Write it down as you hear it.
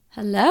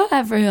Hello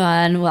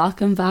everyone,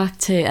 welcome back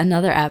to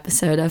another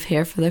episode of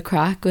Here for the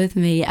Crack with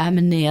me,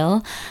 Emma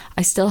Neal.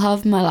 I still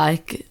have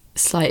my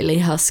slightly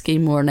husky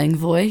morning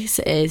voice.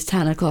 It is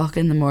 10 o'clock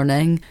in the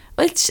morning,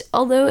 which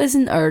although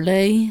isn't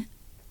early,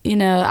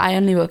 I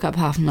only woke up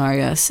half an hour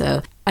ago,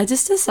 so I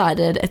just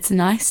decided it's a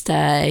nice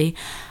day.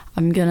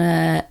 I'm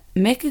gonna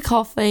make a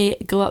coffee,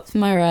 go up to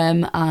my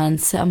room and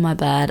sit on my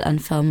bed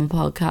and film a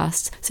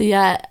podcast. So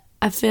yeah,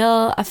 I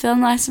feel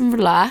nice and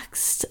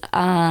relaxed,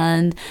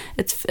 and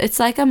it's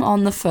like I'm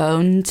on the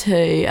phone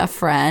to a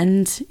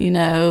friend,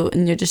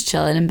 and you're just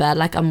chilling in bed.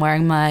 Like I'm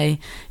wearing my,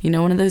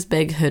 one of those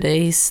big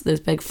hoodies,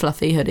 those big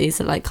fluffy hoodies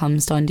that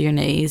comes down to your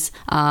knees,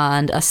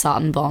 and a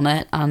satin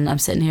bonnet, and I'm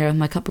sitting here with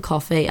my cup of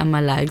coffee and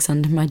my legs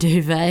under my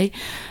duvet,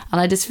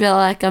 and I just feel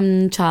like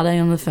I'm chatting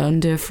on the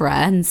phone to a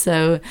friend.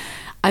 So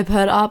I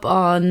put up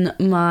on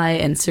my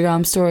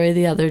Instagram story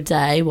the other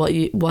day,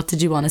 what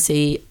did you want to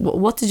see?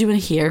 What did you want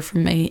to hear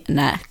from me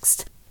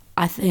next?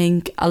 I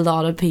think a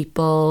lot of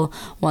people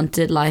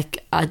wanted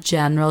a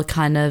general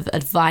kind of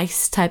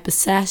advice type of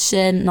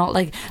session, not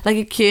like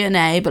a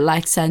Q&A,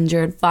 but send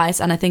your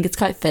advice. And I think it's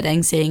quite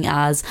fitting, seeing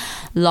as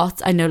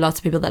I know lots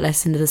of people that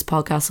listen to this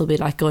podcast will be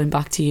going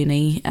back to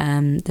uni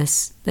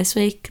this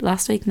week,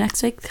 last week,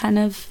 next week kind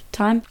of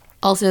time.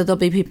 Also, there'll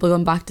be people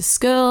going back to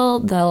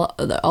school.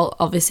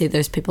 Obviously,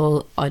 there's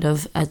people out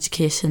of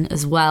education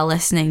as well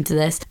listening to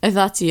this. If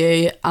that's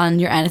you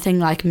and you're anything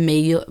like me,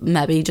 you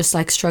maybe just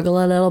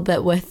struggle a little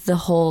bit with the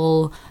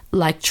whole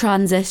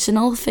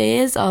transitional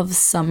phase of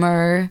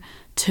summer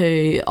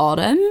to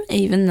autumn,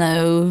 even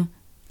though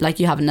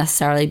you haven't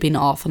necessarily been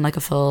off on a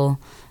full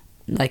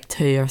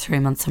 2 or 3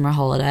 month summer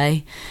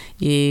holiday.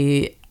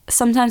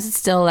 Sometimes it's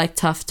still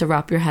tough to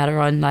wrap your head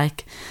around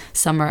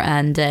summer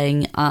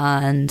ending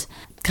and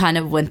kind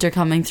of winter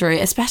coming through,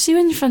 especially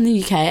when you're from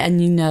the UK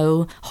and you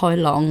know how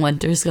long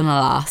winter's gonna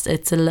last.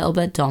 It's a little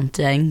bit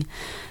daunting.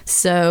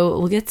 So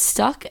we'll get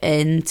stuck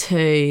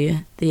into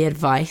the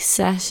advice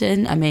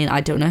session. I mean,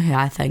 I don't know who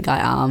I think I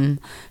am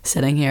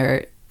sitting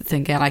here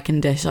thinking I can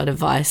dish out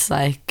advice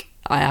I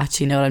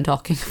actually know what I'm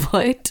talking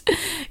about,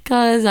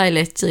 because I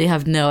literally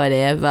have no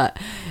idea. But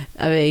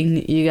I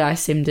mean, you guys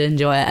seem to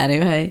enjoy it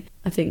anyway.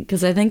 I think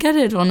I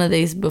did one of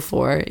these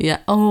before. Yeah.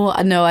 Oh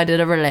no, I did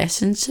a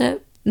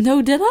relationship.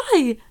 No, did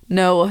I?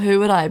 No, who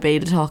would I be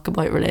to talk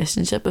about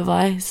relationship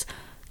advice?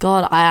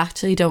 God, I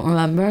actually don't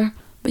remember.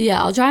 But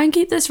yeah, I'll try and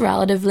keep this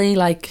relatively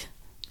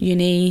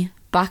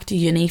back to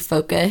uni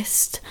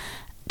focused,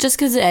 just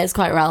because it is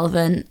quite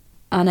relevant.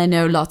 And I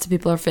know lots of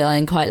people are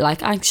feeling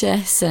quite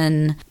anxious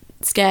and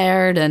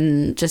scared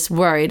and just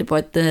worried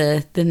about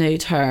the new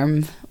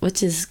term,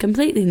 which is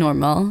completely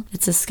normal.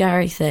 It's a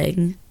scary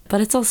thing,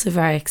 but it's also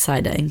very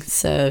exciting.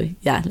 So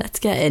yeah, let's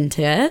get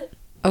into it.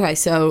 Okay,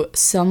 so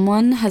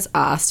someone has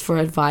asked for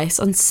advice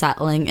on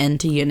settling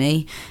into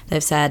uni.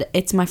 They've said,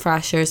 it's my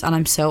freshers and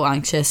I'm so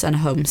anxious and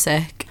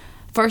homesick.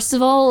 First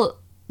of all,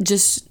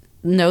 just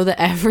know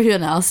that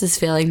everyone else is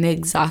feeling the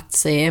exact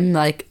same.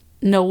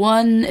 No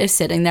one is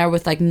sitting there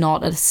with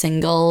not a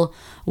single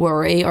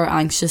worry or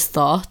anxious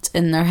thought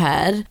in their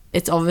head.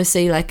 It's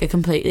obviously a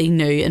completely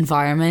new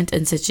environment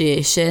and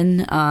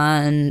situation,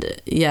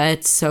 and yeah,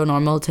 it's so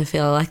normal to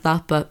feel like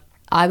that. But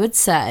I would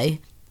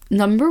say,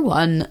 number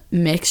one,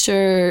 make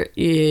sure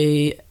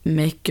you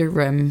make your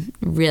room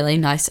really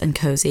nice and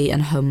cozy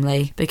and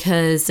homely,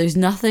 because there's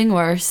nothing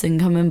worse than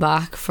coming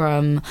back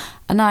from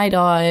a night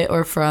out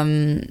or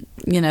from,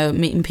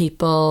 meeting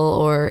people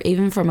or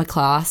even from a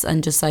class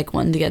and just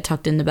wanting to get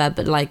tucked into bed,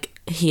 but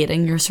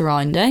hating your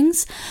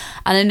surroundings.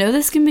 And I know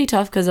this can be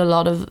tough because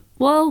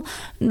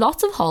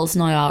lots of halls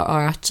now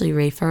are actually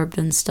refurbed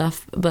and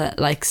stuff, but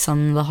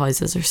some of the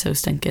houses are so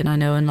stinking, I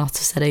know, in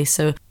lots of cities.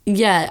 So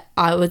yeah,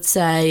 I would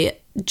say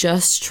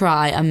just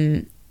try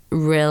and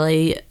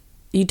really,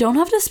 you don't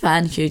have to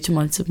spend huge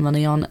amounts of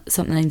money on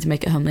something to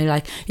make it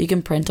homely. You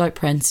can print out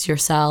prints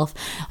yourself,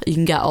 you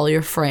can get all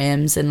your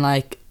frames in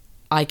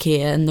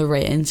IKEA and the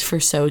range for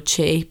so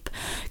cheap.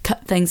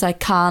 Things like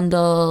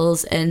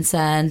candles,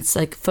 incense,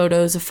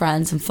 photos of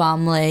friends and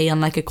family,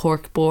 and a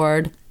cork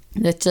board.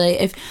 Literally,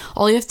 if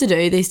all you have to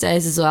do these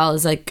days as well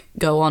is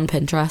go on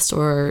Pinterest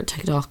or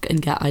TikTok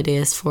and get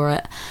ideas for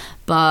it.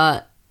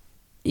 But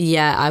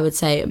yeah, I would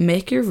say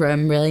make your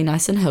room really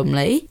nice and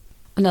homely.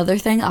 Another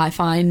thing I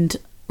find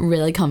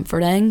really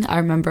comforting, I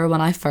remember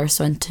when I first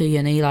went to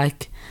uni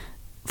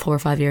 4 or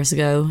 5 years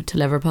ago to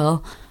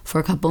Liverpool for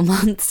a couple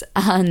months,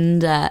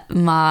 and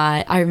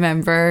I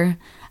remember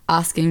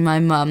asking my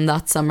mum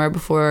that summer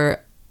before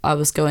I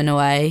was going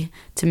away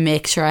to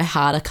make sure I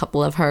had a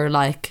couple of her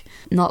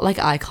not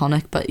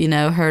iconic, but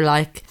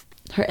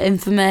her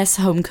infamous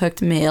home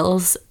cooked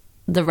meals,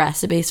 the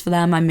recipes for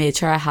them. I made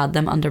sure I had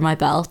them under my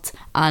belt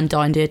and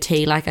down to a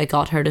T. I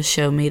got her to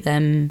show me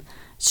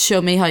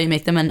how you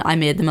make them, and I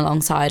made them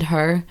alongside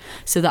her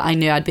so that I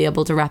knew I'd be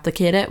able to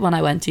replicate it when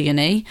I went to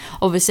uni.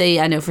 Obviously,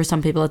 I know for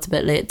some people it's a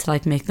bit late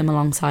to make them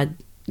alongside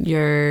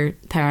your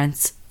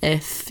parents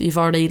if you've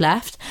already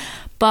left.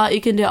 But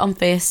you can do it on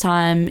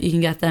FaceTime. You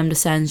can get them to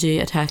send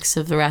you a text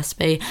of the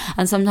recipe.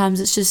 And sometimes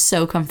it's just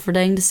so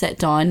comforting to sit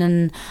down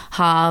and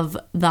have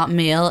that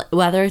meal,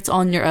 whether it's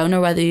on your own or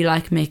whether you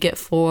like make it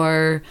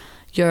for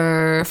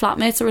your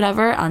flatmates or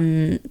whatever.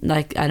 And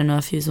like, I don't know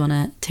if you want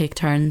to take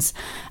turns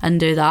and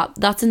do that.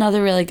 That's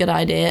another really good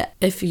idea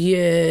if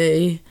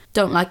you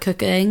don't like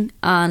cooking.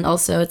 And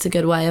also it's a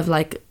good way of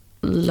like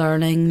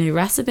learning new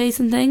recipes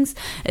and things,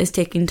 is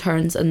taking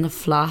turns in the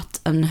flat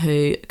and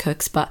who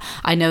cooks. But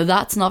I know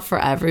that's not for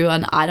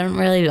everyone. I don't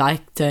really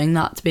like doing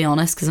that, to be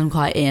honest, because I'm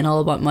quite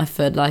anal about my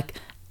food. Like,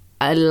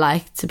 I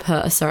like to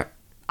put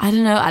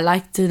I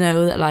like to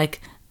know that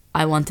like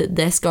I want it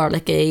this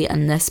garlicky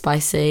and this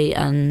spicy,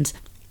 and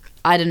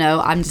I don't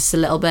know, I'm just a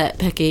little bit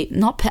picky.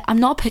 I'm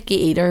not a picky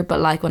eater, but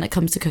like when it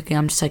comes to cooking,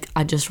 I'm just like,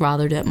 I'd just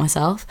rather do it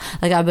myself.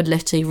 Like, I would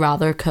literally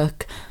rather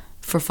cook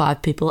for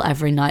 5 people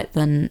every night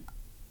than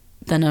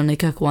only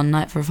cook one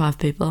night for 5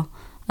 people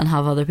and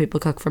have other people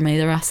cook for me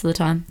the rest of the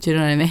time. Do you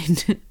know what I mean?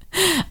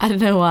 I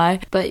don't know why.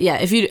 But yeah,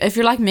 if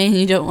you're like me and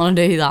you don't want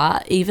to do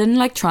that, even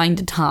like trying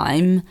to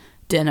time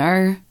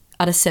dinner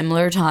at a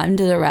similar time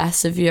to the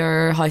rest of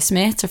your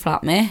housemates or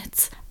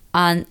flatmates,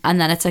 and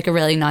then it's like a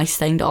really nice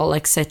thing to all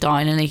like sit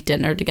down and eat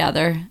dinner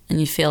together, and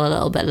you feel a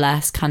little bit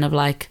less kind of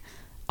like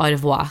out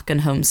of whack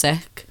and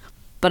homesick.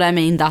 But I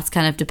mean, that's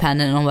kind of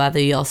dependent on whether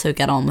you also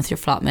get on with your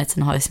flatmates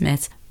and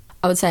housemates.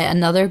 I would say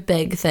another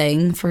big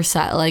thing for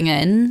settling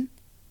in,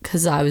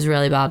 because I was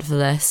really bad for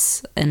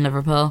this in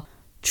Liverpool,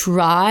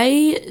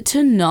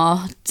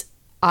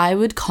 I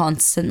would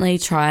constantly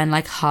try and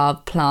like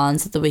have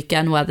plans at the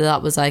weekend, whether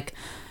that was like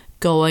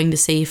going to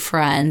see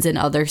friends in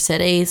other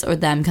cities or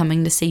them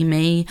coming to see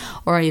me,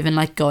 or even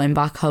like going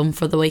back home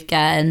for the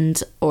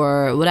weekend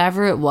or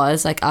whatever it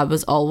was. Like, I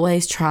was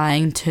always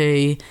trying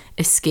to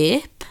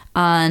escape,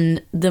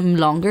 and the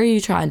longer you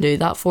try and do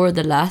that for,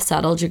 the less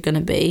settled you're going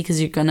to be,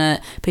 because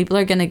people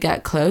are going to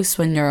get close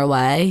when you're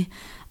away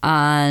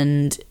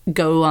and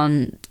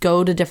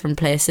go to different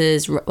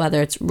places,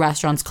 whether it's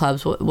restaurants,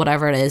 clubs,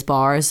 whatever it is,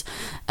 bars,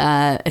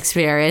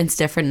 experience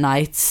different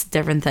nights,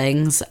 different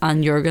things,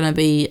 and you're going to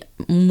be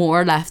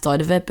more left out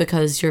of it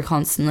because you're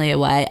constantly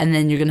away, and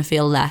then you're going to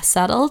feel less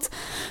settled.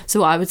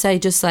 So I would say,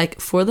 just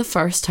like for the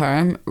first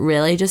term,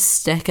 really just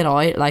stick it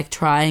out, like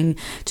try and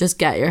just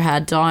get your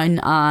head down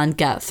and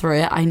get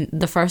through it.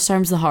 The first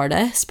term's the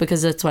hardest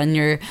because it's when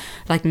you're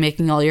like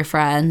making all your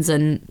friends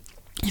and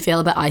you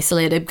feel a bit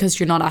isolated because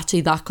you're not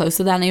actually that close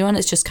with anyone.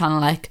 It's just kind of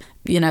like,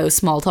 you know,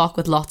 small talk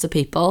with lots of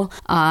people.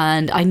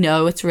 And I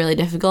know it's really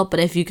difficult, but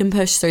if you can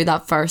push through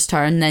that first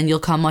turn, then you'll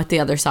come out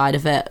the other side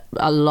of it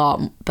a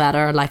lot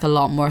better, like a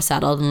lot more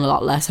settled and a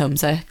lot less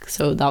homesick.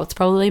 So that's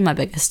probably my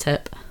biggest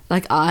tip.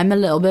 Like, I'm a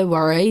little bit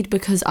worried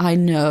because I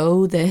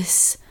know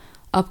this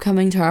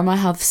upcoming term I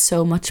have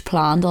so much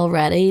planned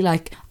already.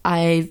 Like,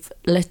 I've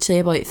literally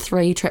about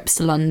 3 trips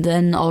to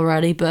London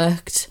already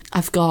booked.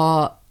 I've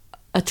got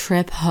a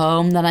trip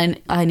home that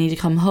I need to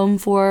come home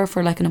for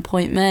like an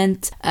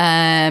appointment.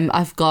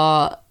 I've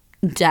got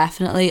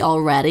definitely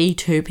already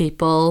 2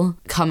 people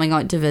coming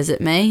out to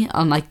visit me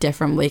on like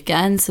different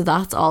weekends, so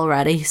that's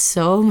already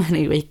so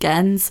many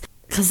weekends,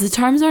 because the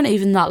terms aren't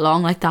even that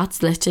long. Like,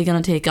 that's literally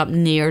going to take up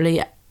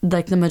nearly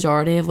like the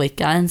majority of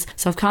weekends.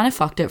 So I've kind of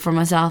fucked it for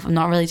myself. I'm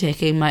not really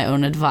taking my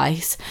own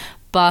advice,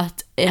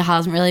 but it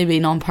hasn't really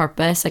been on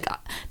purpose like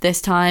this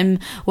time.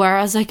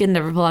 Whereas like in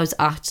Liverpool, I was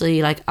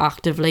actually like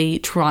actively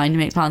trying to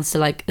make plans to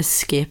like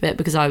escape it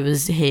because I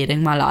was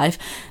hating my life.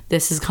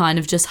 This has kind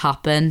of just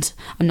happened.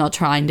 I'm not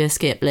trying to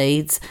escape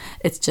Leeds.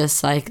 It's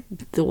just like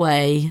the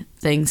way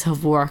things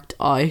have worked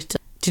out.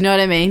 Do you know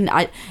what I mean?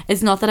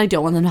 It's not that I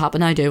don't want them to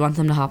happen. I do want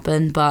them to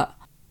happen, but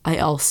I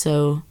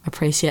also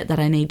appreciate that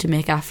I need to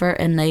make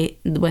effort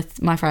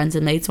with my friends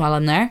in Leeds while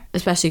I'm there,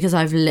 especially because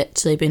I've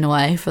literally been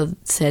away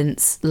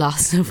since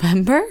last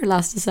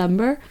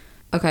December.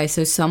 Okay,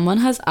 so someone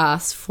has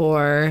asked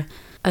for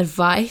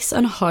advice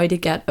on how to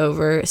get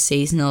over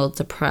seasonal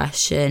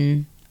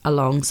depression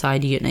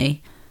alongside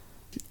uni.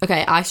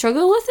 Okay, I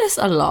struggle with this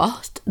a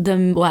lot.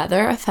 The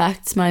weather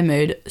affects my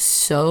mood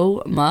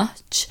so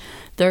much.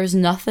 There's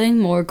nothing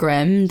more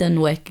grim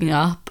than waking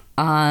up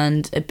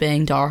and it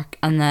being dark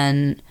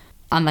and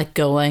like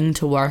going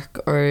to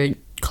work or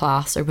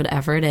class or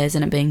whatever it is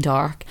and it being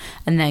dark,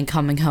 and then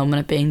coming home and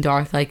it being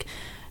dark. Like,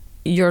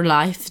 your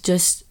life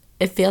just,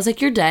 it feels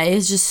like your day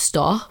is just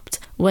stopped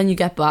when you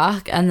get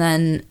back, and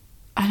then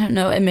I don't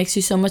know, it makes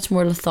you so much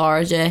more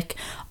lethargic,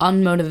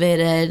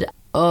 unmotivated.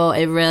 Oh,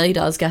 it really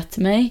does get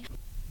to me.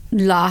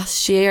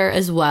 Last year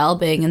as well,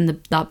 being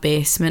in that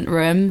basement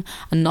room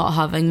and not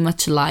having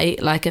much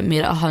light, like, it made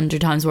it 100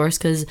 times worse,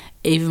 because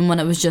even when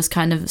it was just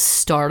kind of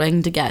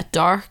starting to get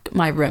dark,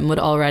 my room would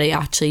already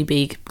actually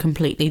be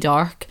completely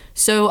dark.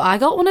 So I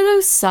got one of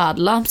those sad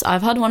lamps.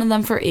 I've had one of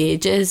them for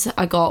ages.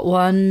 I got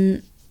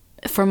one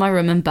for my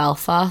room in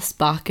Belfast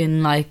back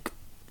in like,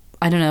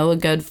 I don't know, a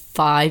good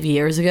 5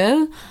 years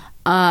ago,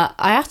 I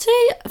actually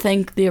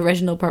think the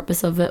original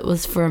purpose of it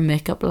was for a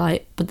makeup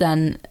light, but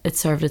then it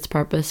served its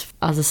purpose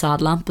as a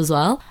sad lamp as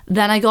well.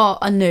 Then I got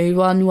a new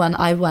one when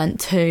I went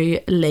to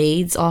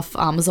Leeds off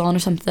Amazon or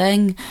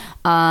something,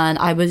 and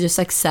I would just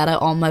like set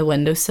it on my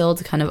windowsill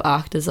to kind of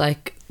act as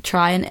like,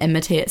 try and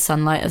imitate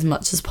sunlight as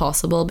much as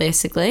possible,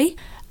 basically.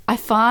 I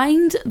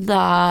find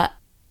that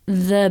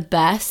the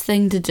best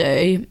thing to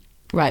do,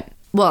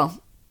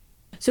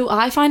 so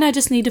I find I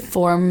just need to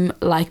form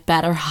like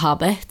better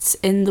habits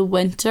in the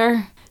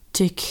winter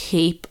to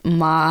keep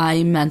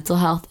my mental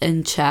health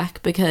in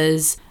check,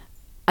 because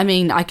I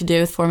mean, I could do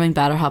with forming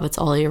better habits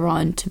all year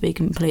round, to be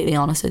completely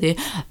honest with you,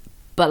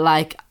 but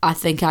like I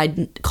think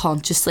I'd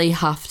consciously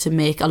have to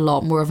make a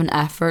lot more of an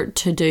effort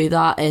to do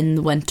that in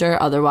the winter,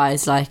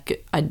 otherwise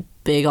like I'd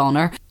big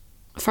honour.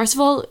 First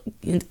of all,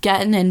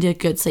 getting into a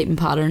good sleeping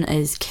pattern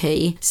is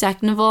key.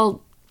 Second of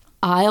all,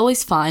 I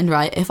always find,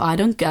 right, if I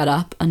don't get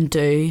up and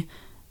do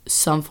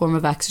some form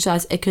of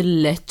exercise, it could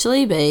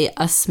literally be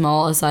as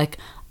small as like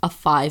a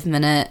 5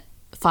 minutes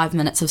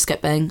of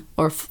skipping,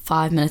 or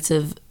 5 minutes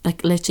of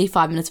like literally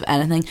 5 minutes of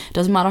anything.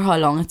 Doesn't matter how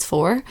long it's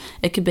for.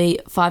 It could be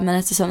 5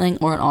 minutes of something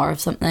or an hour of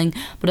something,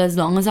 but as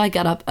long as I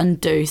get up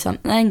and do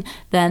something,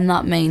 then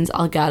that means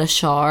I'll get a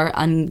shower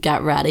and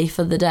get ready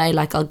for the day.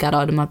 Like I'll get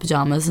out of my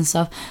pajamas and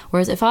stuff.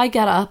 Whereas if I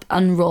get up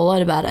and roll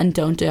out of bed and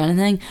don't do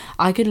anything,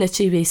 I could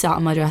literally be sat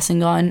in my dressing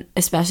gown,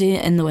 especially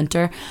in the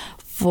winter,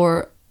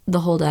 for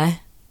the whole day.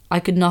 I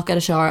could not get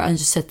a shower and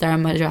just sit there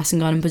in my dressing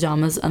gown and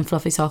pajamas and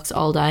fluffy socks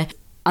all day.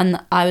 And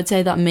I would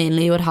say that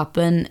mainly would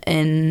happen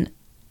in,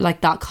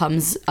 like, that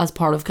comes as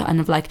part of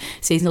kind of like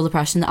seasonal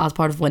depression as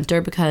part of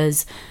winter,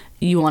 because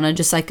you want to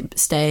just like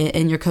stay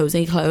in your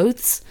cozy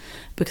clothes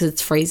because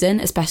it's freezing,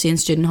 especially in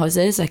student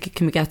houses. Like it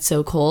can get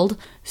so cold.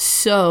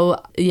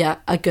 So yeah,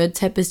 a good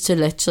tip is to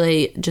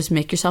literally just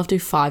make yourself do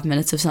 5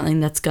 minutes of something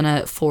that's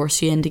gonna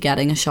force you into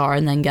getting a shower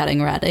and then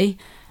getting ready.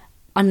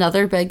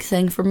 Another big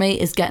thing for me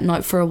is getting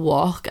out for a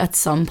walk at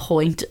some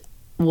point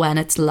when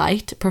it's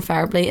light,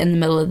 preferably in the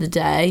middle of the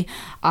day.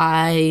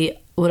 I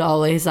would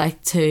always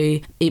like to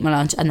eat my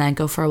lunch and then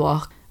go for a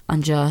walk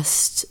and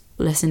just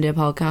listen to a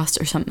podcast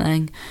or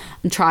something,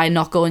 and try and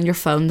not go on your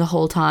phone the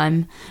whole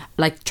time.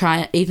 Like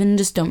try, even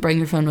just don't bring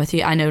your phone with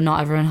you. I know not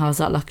everyone has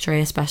that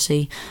luxury,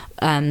 especially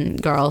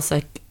girls.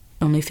 Like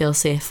only feel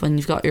safe when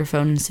you've got your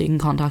phone so you can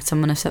contact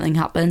someone if something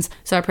happens.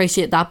 So I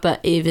appreciate that, but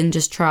even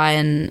just try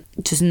and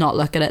just not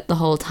look at it the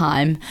whole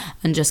time,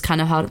 and just kind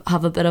of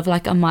have a bit of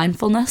like a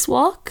mindfulness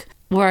walk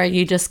where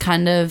you just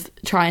kind of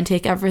try and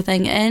take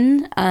everything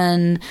in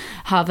and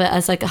have it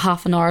as like a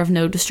half an hour of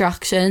no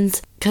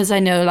distractions. Because I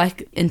know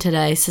like in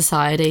today's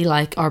society,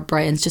 like our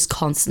brain's just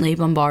constantly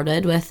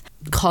bombarded with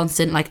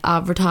constant like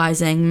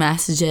advertising,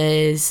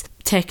 messages,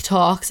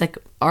 TikToks. Like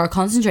our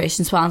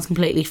concentration span's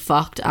completely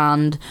fucked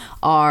and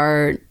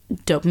our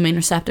dopamine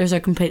receptors are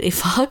completely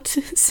fucked.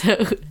 So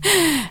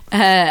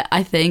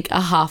I think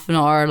a half an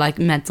hour like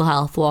mental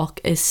health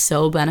walk is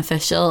so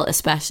beneficial,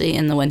 especially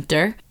in the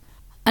winter.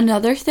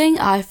 Another thing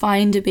I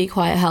find to be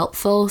quite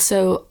helpful,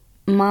 so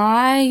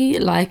my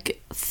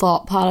like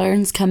thought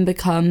patterns can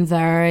become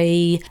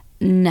very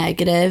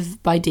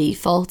negative by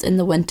default in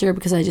the winter,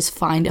 because I just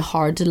find it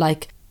hard to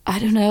like, I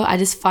don't know, I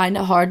just find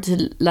it hard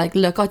to like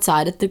look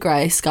outside at the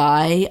grey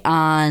sky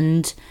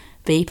and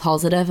be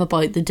positive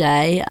about the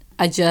day.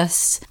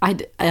 It's,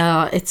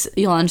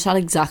 you'll understand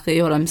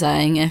exactly what I'm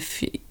saying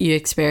if you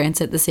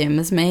experience it the same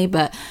as me,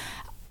 but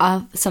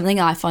something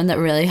I found that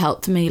really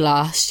helped me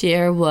last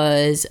year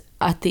was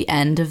at the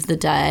end of the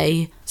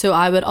day. So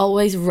I would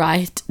always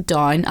write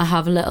down, I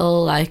have a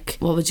little like,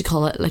 what would you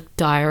call it, like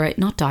diary,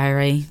 not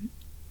diary,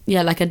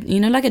 yeah, like a, you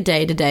know, like a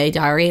day-to-day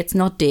diary. It's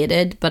not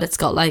dated, but it's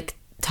got like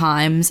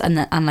times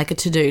and like a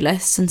to-do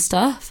list and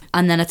stuff,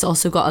 and then it's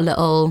also got a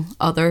little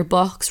other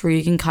box where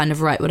you can kind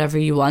of write whatever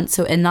you want.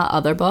 So in that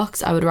other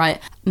box I would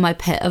write my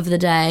pit of the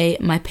day,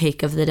 my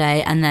peak of the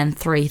day, and then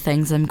 3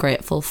 things I'm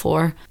grateful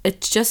for.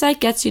 It just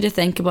like gets you to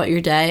think about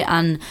your day,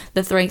 and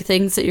the 3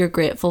 things that you're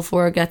grateful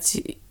for gets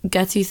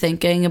you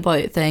thinking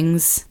about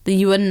things that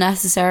you wouldn't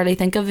necessarily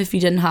think of if you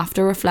didn't have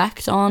to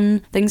reflect on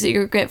things that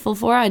you're grateful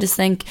for. I just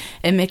think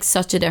it makes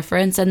such a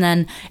difference. And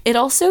then it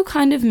also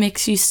kind of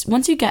makes you,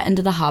 once you get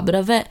into the habit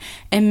of it,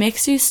 it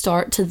makes you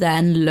start to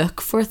then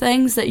look for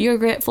things that you're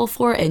grateful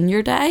for in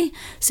your day,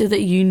 so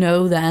that you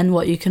know then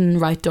what you can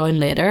write down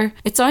later.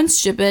 It sounds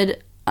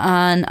stupid,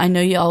 and I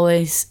know you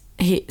always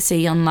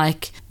see on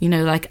like, you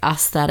know, like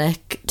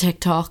aesthetic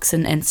TikToks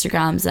and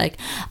Instagrams, like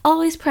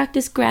always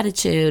practice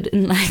gratitude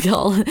and like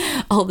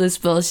all this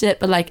bullshit,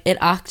 but like it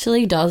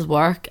actually does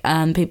work,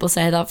 and people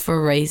say that for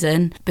a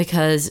reason,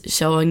 because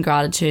showing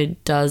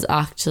gratitude does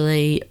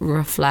actually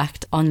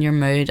reflect on your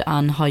mood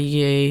and how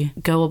you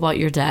go about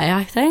your day,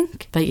 I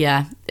think. But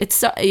yeah, it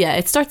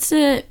starts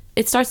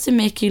to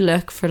make you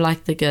look for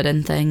like the good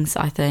in things,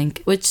 I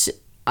think, which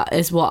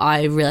is what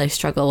I really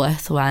struggle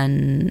with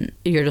when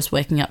you're just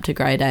waking up to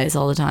grey days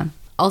all the time.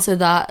 Also,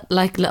 that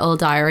like little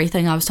diary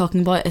thing I was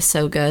talking about is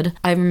so good.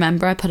 I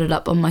remember I put it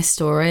up on my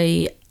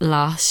story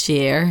last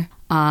year,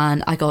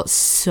 and I got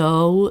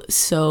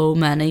so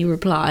many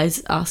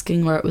replies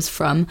asking where it was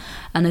from,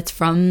 and it's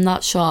from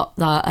that shop,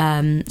 that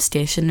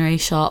stationery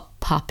shop,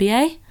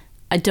 Papier.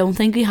 I don't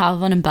think we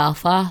have one in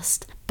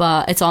Belfast,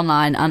 but it's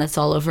online and it's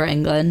all over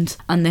England,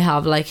 and they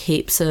have like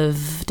heaps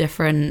of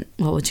different,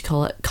 what would you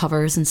call it,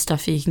 covers and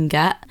stuff you can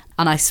get,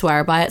 and I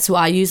swear by it. So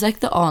I use like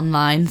the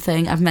online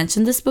thing. I've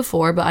mentioned this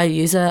before, but I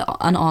use an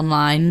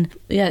online,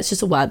 it's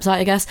just a website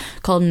I guess,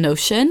 called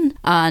Notion,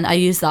 and I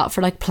use that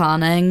for like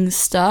planning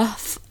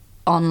stuff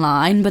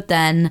online, but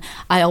then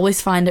I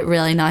always find it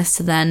really nice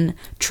to then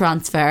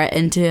transfer it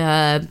into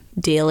a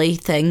daily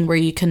thing where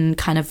you can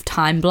kind of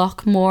time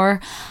block more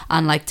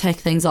and like take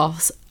things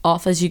off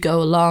as you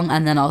go along,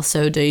 and then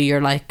also do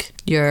your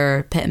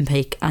pit and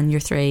peak and your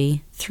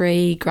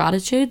three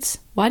gratitudes.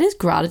 Why does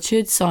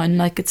gratitude sound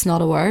like it's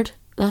not a word?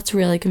 That's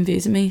really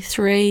confusing me.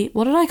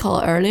 What did I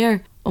call it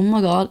earlier? Oh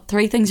my god,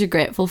 3 things you're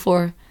grateful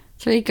for.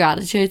 3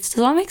 gratitudes.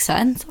 Does that make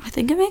sense? I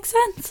think it makes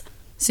sense.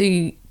 So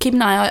keep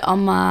an eye out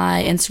on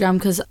my Instagram,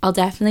 because I'll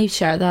definitely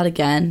share that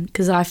again,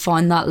 because I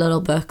found that little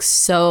book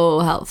so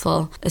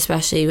helpful,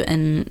 especially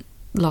in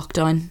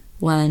lockdown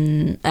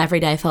when every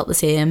day felt the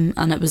same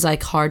and it was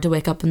like hard to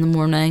wake up in the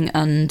morning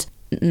and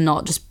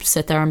not just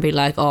sit there and be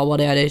like, oh, what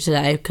do I do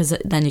today? Because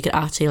then you could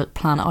actually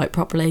plan it out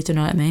properly. Do you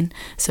know what I mean?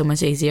 So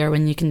much easier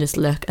when you can just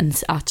look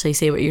and actually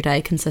see what your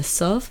day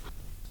consists of.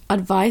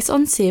 Advice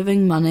on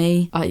saving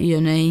money at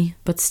uni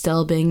but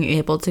still being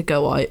able to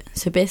go out.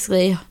 So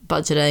basically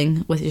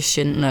budgeting with your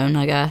student loan,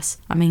 I guess.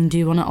 I mean, do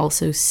you want to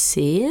also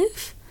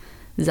save?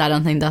 Because I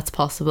don't think that's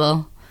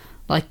possible.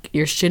 Like,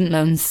 your student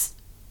loan's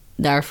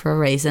there for a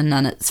reason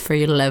and it's for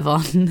you to live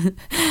on.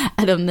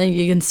 I don't think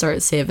you can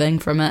start saving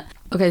from it.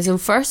 Okay, so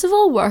first of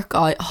all, work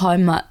out how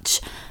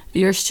much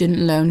your student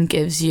loan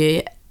gives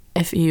you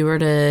if you were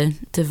to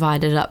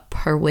divide it up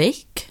per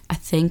week. I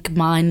think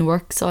mine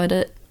works out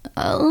at,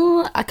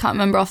 I can't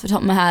remember off the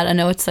top of my head. I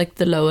know it's like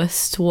the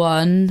lowest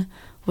one,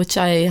 which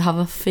I have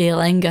a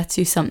feeling gets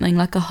you something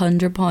like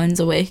 £100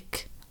 a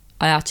week.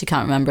 I actually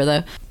can't remember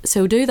though.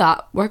 So do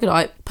that, work it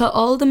out. Put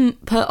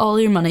all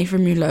your money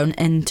from your loan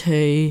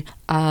into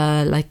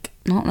like,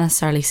 not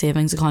necessarily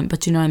savings account,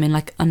 but you know what I mean,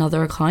 like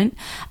another account,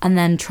 and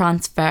then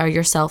transfer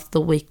yourself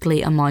the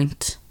weekly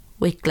amount.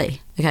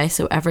 Weekly. Okay,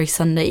 so every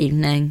Sunday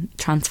evening,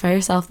 transfer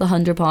yourself the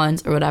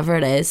 £100 or whatever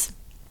it is,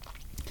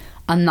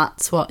 and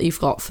that's what you've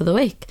got for the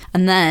week.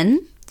 And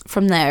then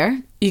from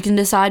there, you can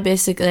decide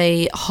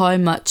basically how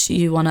much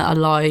you want to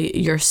allow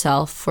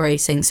yourself for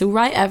each thing. So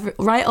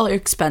write all your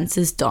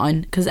expenses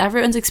down, because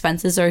everyone's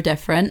expenses are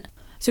different.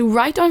 So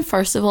write down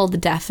first of all the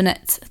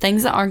definites,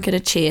 things that aren't going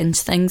to change,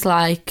 things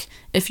like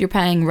if you're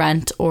paying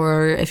rent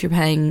or if you're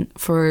paying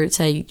for,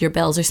 say, your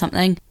bills or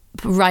something.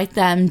 Write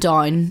them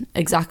down,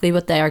 exactly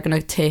what they are going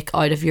to take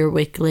out of your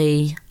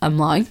weekly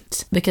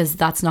amount, because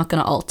that's not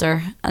going to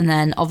alter. And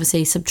then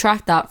obviously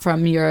subtract that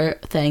from your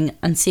thing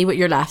and see what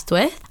you're left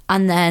with,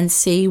 and then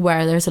see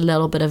where there's a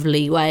little bit of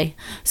leeway.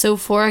 So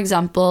for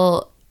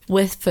example,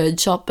 with food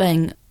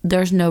shopping,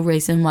 there's no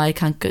reason why you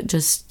can't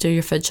just do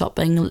your food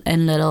shopping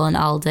in Lidl and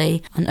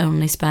Aldi and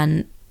only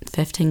spend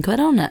 15 quid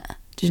on it.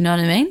 Do you know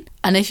what I mean?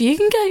 And if you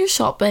can get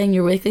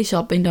your weekly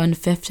shopping down to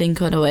 15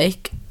 quid a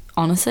week,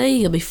 honestly,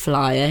 you'll be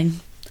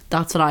flying.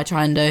 That's what I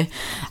try and do.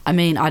 I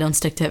mean, I don't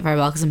stick to it very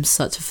well because I'm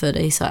such a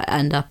foodie, so I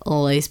end up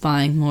always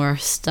buying more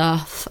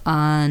stuff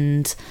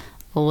and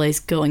always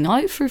going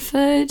out for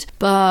food.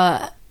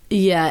 But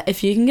yeah,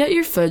 if you can get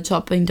your food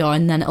shopping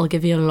down, then it'll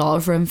give you a lot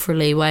of room for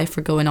leeway for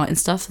going out and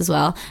stuff as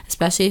well,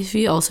 especially if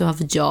you also have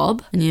a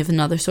job and you have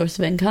another source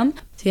of income.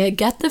 So yeah,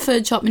 get the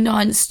food shopping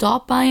down.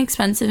 Stop buying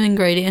expensive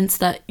ingredients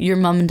that your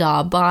mum and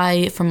dad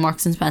buy from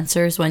Marks and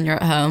Spencer's when you're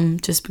at home,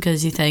 just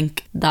because you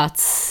think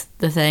that's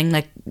the thing.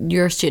 Like,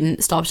 you're a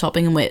student, stop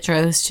shopping in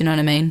Waitrose, do you know what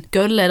I mean?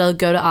 Go to Lidl,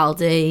 go to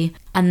Aldi,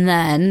 and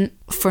then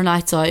for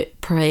nights out,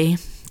 pray.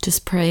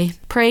 Just pray.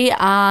 Pray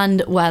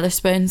and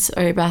Weatherspoons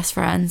are your best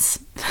friends.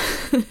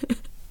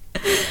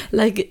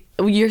 Like,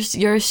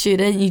 you're a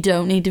student, you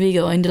don't need to be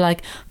going to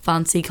like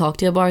fancy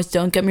cocktail bars.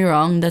 Don't get me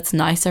wrong, that's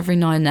nice every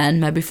now and then,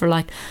 maybe for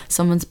like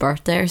someone's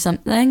birthday or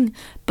something,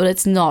 but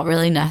it's not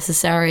really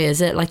necessary,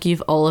 is it? Like,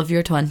 you've all of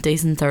your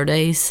 20s and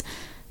 30s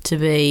to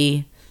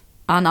be,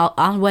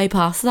 and way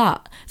past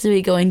that, to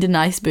be going to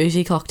nice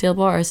bougie cocktail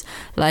bars.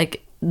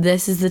 Like,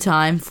 this is the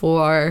time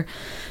for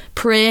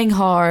praying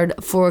hard,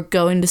 for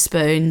going to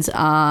Spoons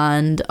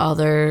and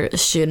other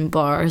student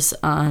bars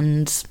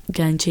and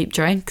getting cheap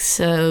drinks.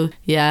 So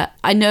yeah,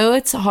 I know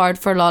it's hard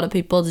for a lot of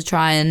people to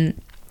try and,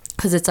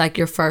 because it's like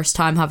your first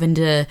time having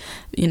to,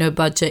 you know,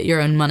 budget your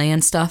own money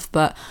and stuff,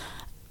 but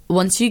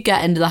once you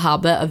get into the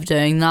habit of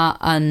doing that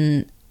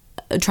and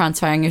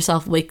transferring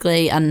yourself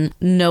weekly and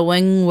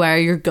knowing where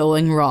you're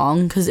going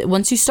wrong, because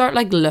once you start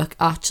like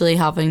actually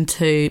having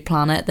to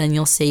plan it, then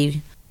you'll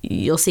see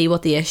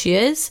what the issue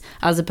is,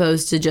 as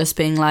opposed to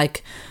getting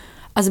like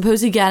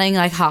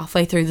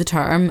halfway through the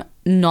term,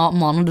 not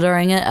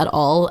monitoring it at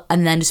all,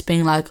 and then just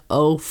being like,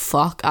 oh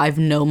fuck, I've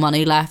no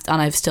money left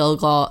and I've still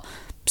got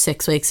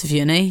 6 weeks of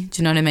uni.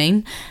 Do you know what I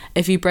mean?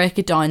 If you break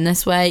it down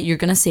this way, you're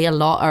going to see a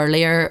lot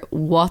earlier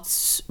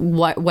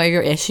where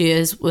your issue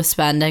is with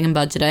spending and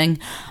budgeting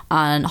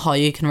and how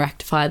you can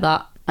rectify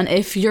that. And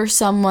if you're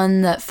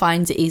someone that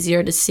finds it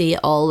easier to see it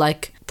all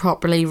like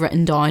properly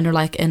written down, or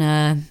like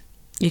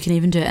you can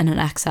even do it in an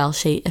Excel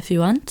sheet if you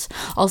want.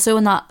 Also,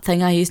 in that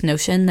thing I use,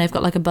 Notion, they've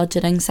got like a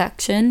budgeting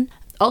section.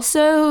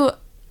 Also,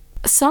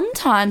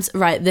 sometimes,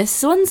 right,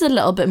 this one's a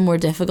little bit more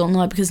difficult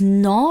now because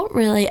not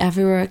really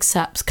everywhere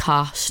accepts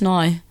cash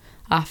now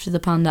after the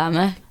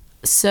pandemic.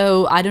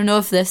 So I don't know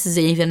if this is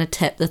even a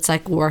tip that's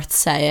like worth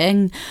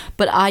saying,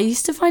 but I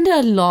used to find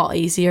it a lot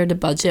easier to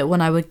budget when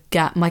I would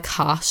get my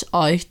cash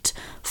out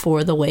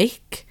for the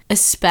week,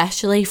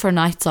 especially for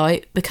nights out,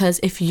 because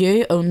if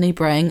you only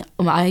bring,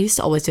 I used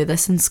to always do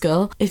this in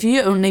school, if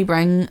you only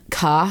bring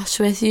cash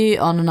with you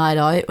on a night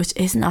out, which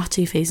isn't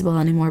actually feasible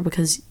anymore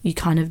because you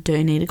kind of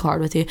do need a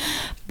card with you,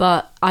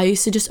 but I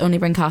used to just only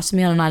bring cash with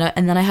me on a night out,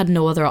 and then I had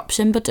no other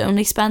option but to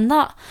only spend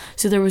that.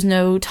 So there was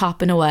no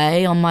tapping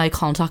away on my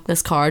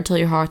contactless card till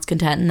your heart's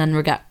content and then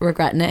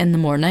regretting it in the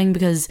morning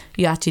because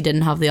you actually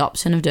didn't have the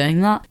option of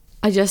doing that.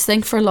 I just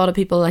think for a lot of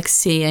people, like,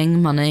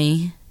 seeing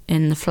money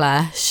in the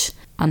flesh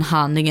and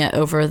handing it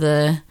over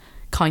the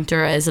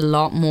counter is a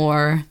lot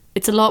more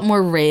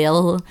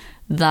real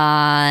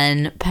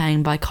than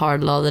paying by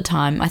card a lot of the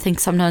time. I think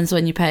sometimes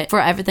when you pay for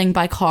everything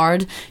by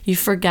card, you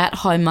forget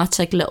how much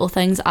like little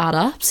things add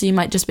up. So you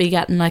might just be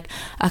getting like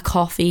a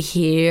coffee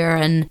here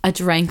and a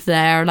drink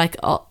there, like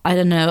I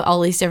don't know,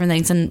 all these different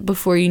things, and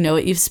before you know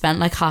it, you've spent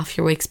like half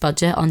your week's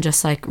budget on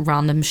just like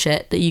random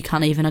shit that you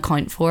can't even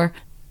account for.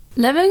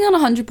 Living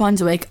on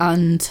 £100 a week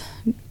and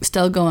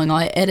still going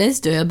out, it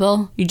is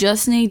doable. You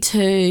just need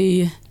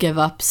to give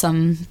up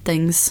some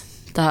things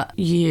that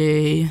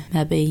you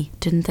maybe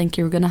didn't think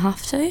you were going to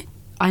have to.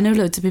 I know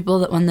loads of people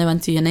that when they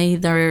went to uni,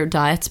 their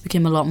diets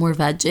became a lot more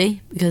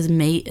veggie because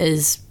meat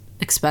is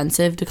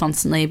expensive to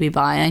constantly be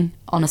buying.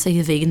 Honestly,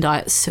 the vegan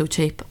diet is so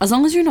cheap. As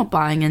long as you're not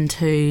buying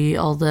into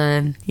all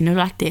the, you know,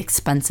 like the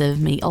expensive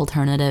meat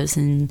alternatives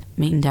and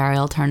meat and dairy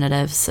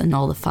alternatives and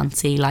all the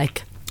fancy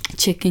like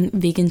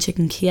vegan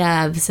chicken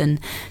Kievs and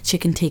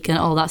chicken tikka and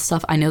all that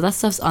stuff. I know that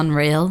stuff's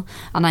unreal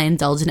and I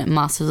indulge in it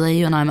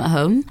massively when I'm at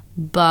home,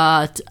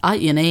 but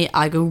at uni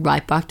I go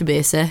right back to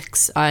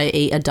basics. I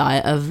eat a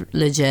diet of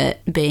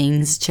legit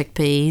beans,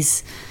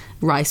 chickpeas,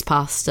 rice,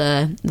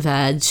 pasta,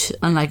 veg,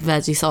 and like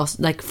veggie sauce,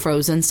 like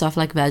frozen stuff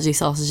like veggie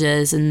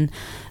sausages and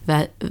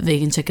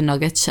vegan chicken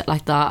nuggets, shit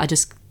like that. I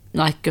just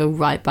like go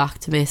right back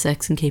to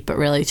basics and keep it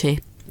really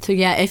cheap. So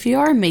yeah, if you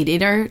are a meat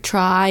eater,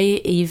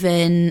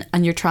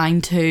 and you're trying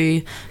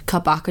to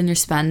cut back on your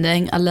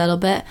spending a little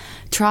bit,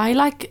 try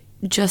like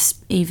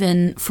just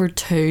even for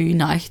 2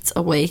 nights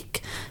a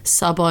week,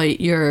 sub out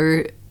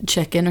your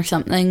chicken or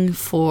something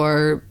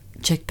for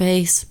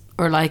chickpeas.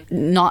 Or like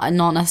not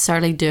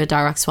necessarily do a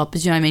direct swap,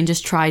 but you know what I mean,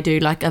 just try do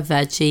like a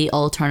veggie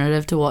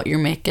alternative to what you're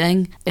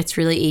making. It's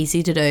really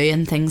easy to do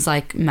in things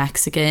like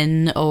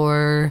Mexican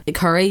or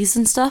curries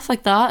and stuff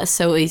like that. It's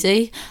so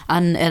easy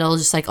and it'll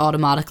just like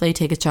automatically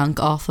take a chunk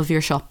off of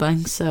your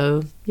shopping.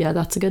 So yeah,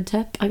 that's a good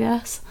tip, I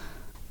guess.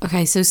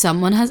 Okay, so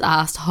someone has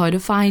asked how to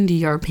find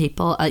your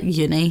people at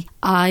uni.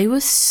 I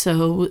was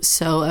so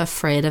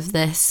afraid of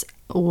this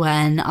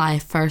when I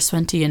first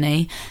went to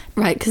uni,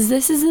 right? Because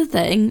this is the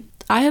thing.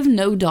 I have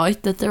no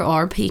doubt that there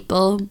are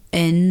people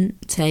in,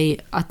 say,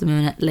 at the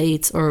minute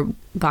Leeds or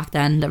back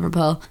then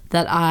Liverpool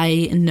that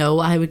I know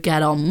I would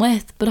get on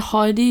with, but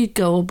how do you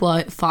go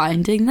about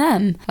finding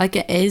them? Like,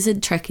 it is a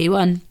tricky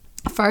one.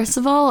 First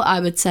of all,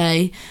 I would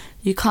say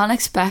you can't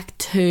expect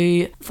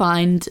to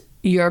find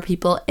your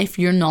people if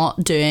you're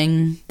not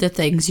doing the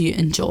things you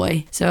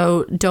enjoy.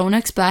 So don't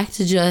expect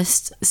to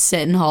just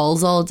sit in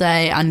halls all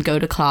day and go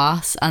to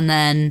class and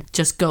then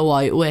just go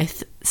out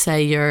with,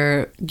 say,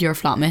 your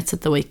flatmates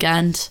at the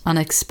weekend and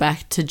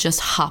expect to just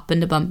happen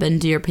to bump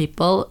into your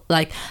people.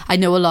 Like, I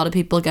know a lot of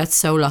people get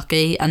so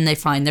lucky and they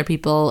find their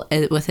people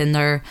within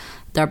their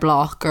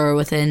block or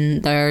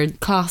within their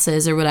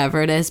classes or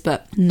whatever it is,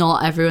 but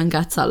not everyone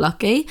gets that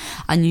lucky,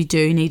 and you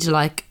do need to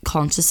like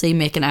consciously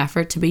make an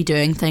effort to be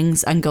doing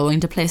things and going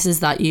to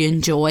places that you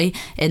enjoy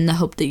in the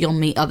hope that you'll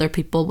meet other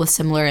people with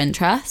similar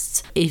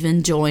interests.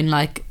 Even join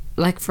like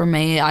for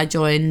me, I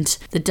joined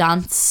the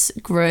dance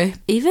group.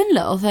 Even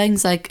little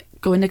things like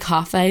going to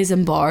cafes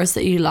and bars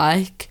that you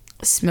like.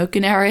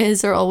 Smoking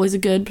areas are always a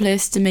good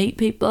place to meet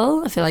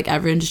people. I feel like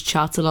everyone just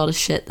chats a lot of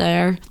shit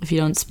there. If you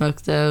don't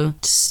smoke though,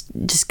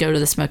 just go to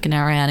the smoking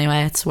area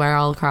anyway. It's where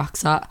all the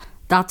crack's at.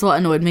 That's what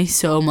annoyed me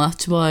so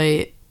much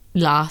about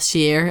last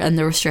year and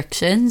the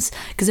restrictions,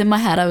 because in my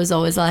head I was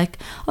always like,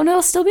 oh no,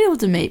 I'll still be able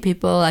to meet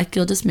people, like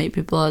you'll just meet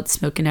people at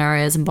smoking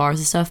areas and bars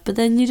and stuff, but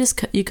then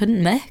you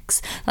couldn't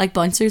mix, like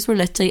bouncers were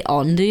literally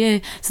onto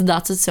you. So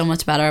that's what's so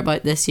much better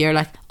about this year.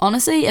 Like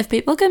honestly, if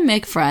people can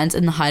make friends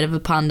in the height of a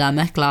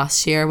pandemic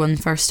last year when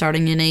first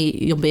starting uni,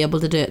 you'll be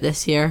able to do it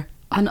this year.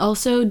 And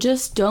also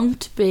just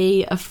don't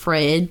be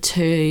afraid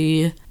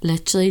to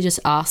literally just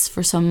ask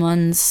for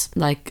someone's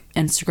like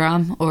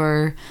Instagram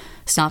or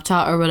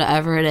Snapchat or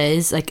whatever it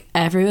is, like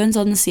everyone's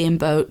on the same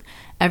boat.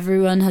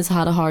 Everyone has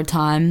had a hard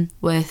time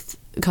with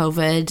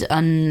COVID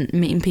and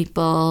meeting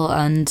people,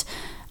 and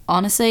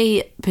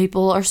honestly,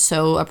 people are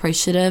so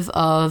appreciative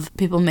of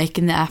people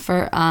making the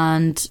effort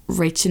and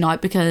reaching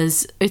out,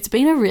 because it's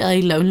been a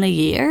really lonely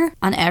year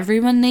and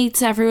everyone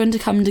needs everyone to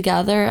come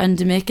together and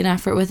to make an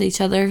effort with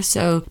each other.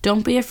 So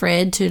don't be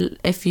afraid to,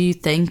 if you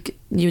think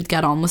you'd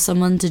get on with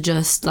someone, to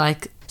just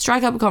like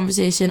strike up a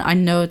conversation. I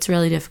know it's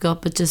really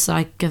difficult, but just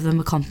like give them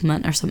a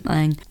compliment or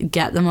something.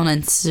 Get them on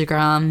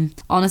Instagram.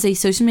 Honestly,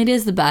 social media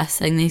is the best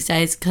thing these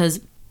days because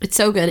it's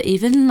so good.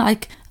 Even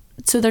like,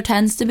 so there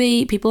tends to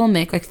be, people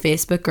make like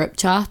Facebook group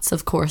chats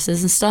of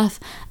courses and stuff,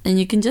 and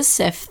you can just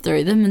sift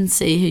through them and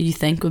see who you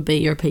think would be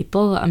your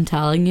people. I'm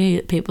telling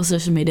you, people's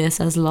social media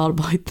says a lot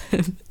about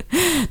them.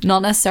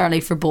 Not necessarily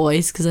for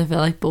boys, because I feel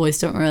like boys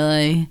don't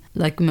really,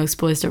 like most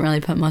boys don't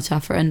really put much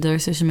effort into their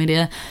social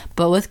media,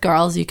 but with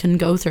girls you can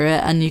go through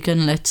it and you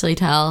can literally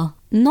tell.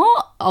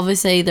 Not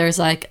obviously,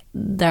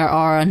 there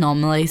are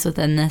anomalies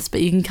within this,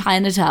 but you can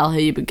kind of tell who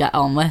you would get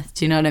on with.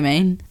 Do you know what I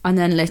mean? And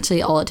then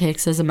literally all it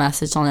takes is a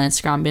message on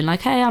Instagram being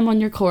like, hey, I'm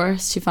on your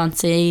course, do you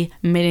fancy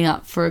meeting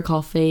up for a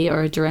coffee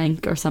or a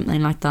drink or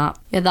something like that?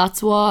 Yeah,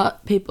 that's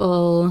what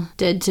people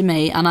did to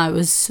me, and I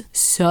was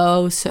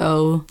so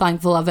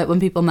thankful of it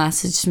when people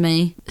messaged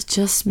me. It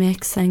just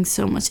makes things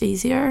so much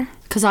easier,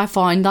 because I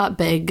found that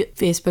big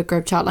Facebook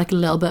group chat like a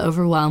little bit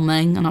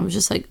overwhelming, and I was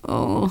just like,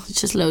 oh,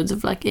 it's just loads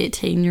of like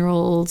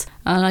 18-year-olds,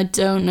 and I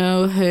don't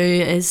know who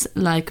is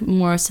like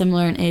more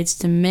similar in age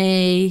to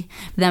me.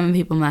 But then when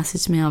people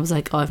messaged me, I was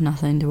like, oh, I have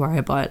nothing to worry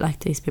about,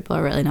 like these people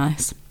are really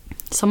nice.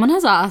 Someone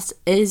has asked,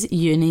 is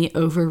uni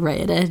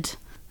overrated?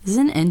 This is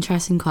an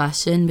interesting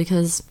question,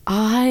 because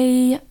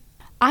I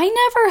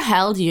never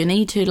held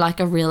uni to like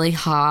a really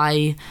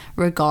high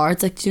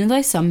regards. Like, do you know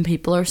that some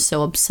people are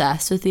so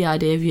obsessed with the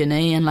idea of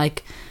uni and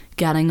like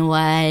getting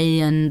away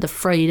and the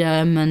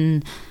freedom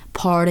and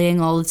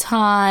partying all the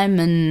time,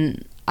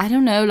 and I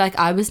don't know, like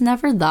I was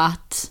never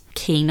that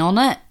keen on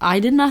it. I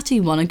didn't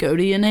actually want to go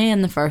to uni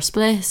in the first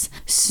place,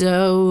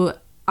 so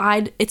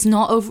it's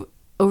not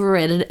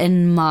overrated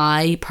in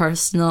my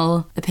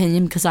personal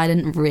opinion, because I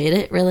didn't rate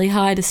it really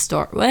high to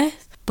start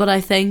with. But I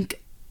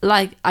think,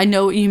 like, I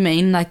know what you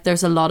mean, like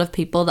there's a lot of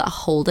people that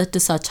hold it to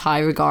such high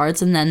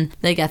regards, and then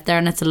they get there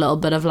and it's a little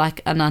bit of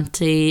like an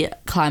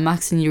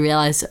anti-climax, and you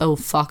realise, oh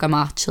fuck, I'm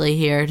actually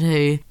here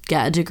to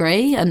get a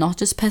degree and not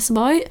just piss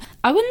about.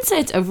 I wouldn't say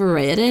it's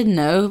overrated,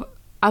 no.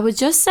 I would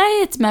just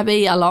say it's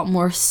maybe a lot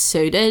more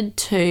suited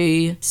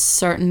to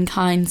certain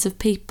kinds of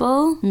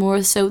people,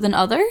 more so than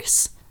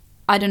others.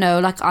 I don't know,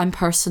 like I'm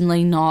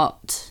personally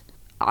not,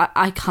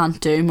 I can't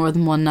do more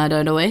than one night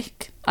out a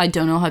week. I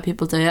don't know how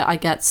people do it. I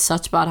get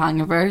such bad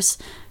hangovers.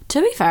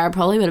 To be fair, I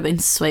probably would have been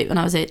sweet when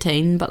I was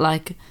 18, but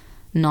like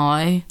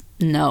now,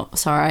 no,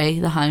 sorry,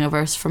 the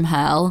hangovers from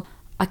hell.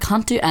 I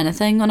can't do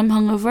anything when I'm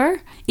hungover.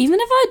 Even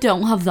if I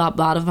don't have that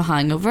bad of a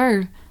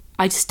hangover,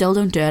 I still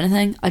don't do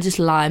anything. I just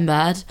lie in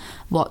bed,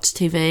 watch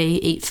TV,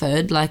 eat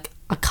food. Like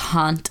I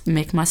can't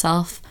make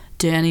myself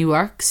do any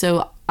work.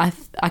 So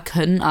I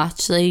couldn't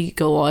actually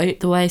go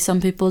out the way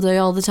some people do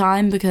all the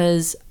time,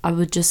 because I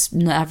would just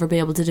never be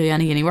able to do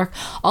any uni work.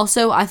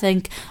 Also, I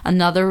think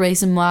another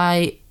reason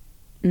why,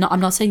 I'm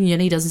not saying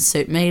uni doesn't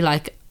suit me,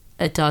 like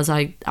it does,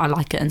 I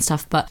like it and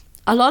stuff, but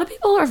a lot of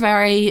people are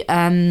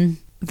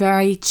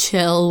very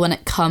chill when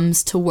it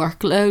comes to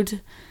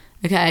workload.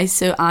 Okay,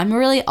 so I'm a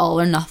really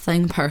all or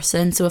nothing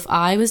person, so if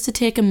I was to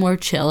take a more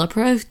chill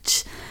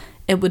approach,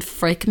 it would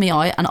freak me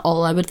out, and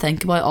all I would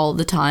think about all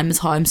the time is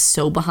how I'm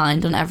so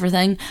behind on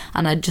everything,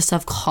 and I'd just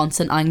have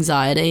constant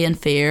anxiety and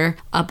fear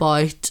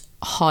about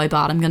how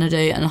bad I'm gonna do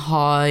and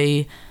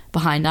how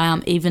behind I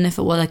am, even if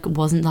it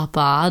wasn't that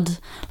bad.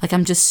 Like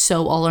I'm just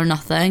so all or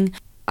nothing,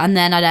 and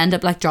then I'd end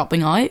up like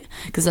dropping out,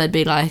 because I'd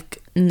be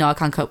like, no, I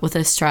can't cope with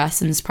this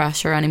stress and this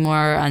pressure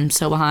anymore, I'm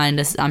so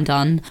behind, I'm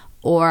done.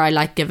 Or I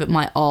like give it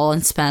my all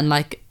and spend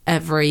like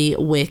every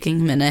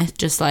waking minute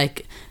just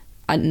like,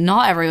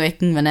 not every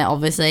waking minute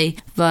obviously,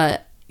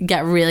 but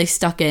get really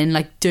stuck in,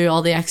 like do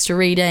all the extra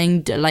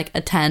reading, like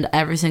attend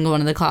every single one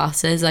of the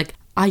classes. Like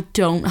I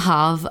don't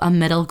have a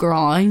middle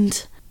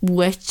ground,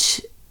 which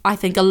I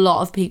think a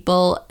lot of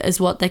people is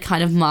what they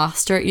kind of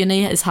master at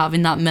uni, is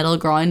having that middle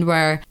ground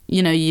where,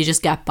 you know, you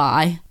just get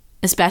by,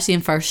 especially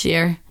in first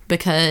year,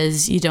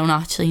 because you don't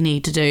actually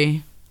need to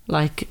do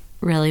like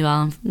really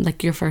well.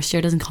 Like your first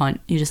year doesn't count,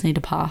 you just need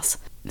to pass.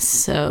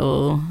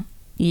 So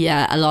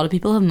yeah, a lot of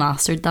people have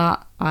mastered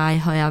that. I,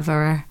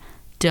 however,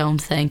 don't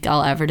think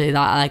I'll ever do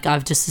that. Like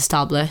I've just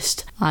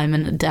established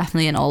I'm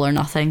definitely an all or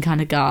nothing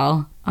kind of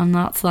gal, and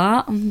that's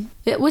that.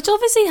 Which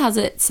obviously has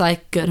its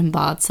like good and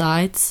bad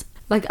sides.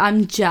 Like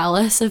I'm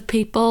jealous of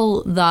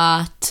people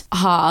that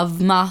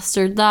have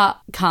mastered that,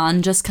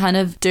 can just kind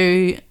of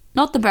do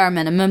not the bare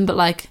minimum, but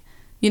like,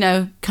 you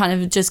know, kind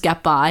of just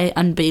get by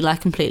and be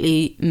like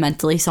completely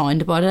mentally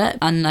sound about it,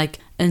 and like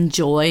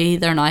enjoy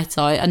their nights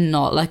out and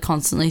not like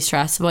constantly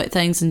stress about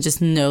things, and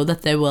just know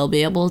that they will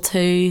be able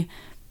to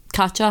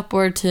catch up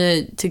or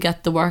to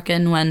get the work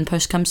in when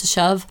push comes to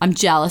shove. I'm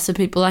jealous of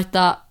people like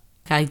that.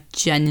 I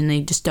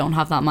genuinely just don't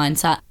have that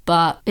mindset,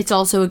 but it's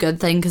also a good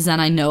thing because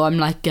then I know I'm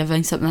like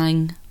giving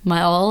something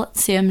my all at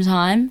the same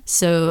time,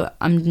 so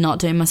I'm not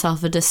doing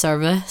myself a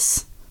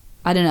disservice.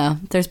 I don't know,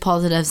 there's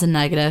positives and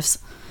negatives.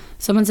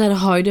 Someone said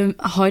how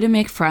to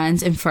make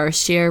friends in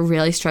first year,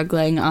 really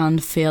struggling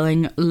and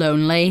feeling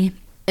lonely.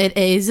 It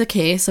is a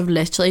case of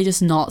literally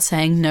just not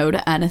saying no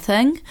to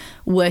anything,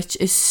 which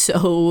is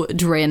so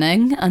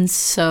draining, and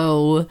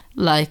so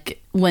like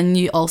when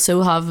you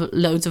also have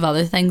loads of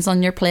other things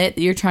on your plate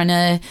that you're trying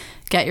to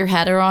get your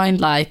head around,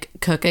 like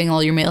cooking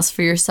all your meals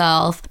for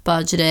yourself,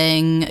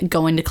 budgeting,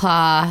 going to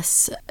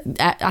class,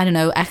 I don't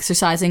know,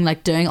 exercising,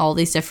 like doing all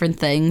these different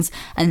things,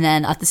 and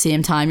then at the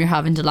same time you're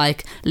having to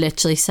like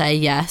literally say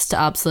yes to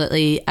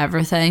absolutely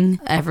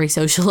everything, every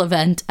social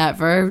event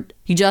ever.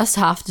 You just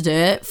have to do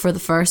it for the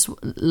first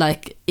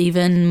like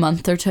even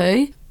month or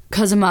two,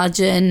 because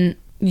imagine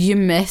you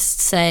missed,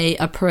 say,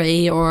 a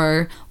pre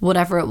or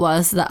whatever it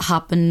was that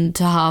happened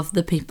to have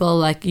the people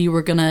like you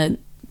were gonna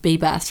be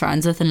best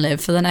friends with and live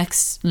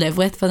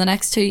with for the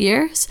next 2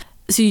 years.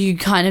 So you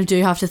kind of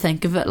do have to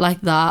think of it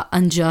like that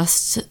and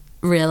just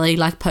really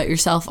like put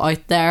yourself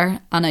out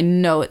there. And I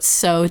know it's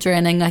so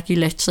draining, like you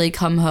literally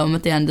come home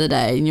at the end of the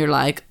day and you're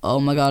like,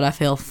 oh my god, I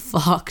feel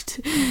fucked.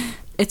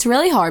 It's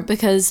really hard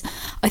because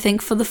I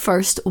think for the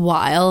first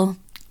while,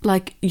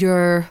 like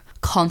you're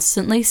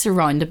constantly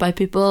surrounded by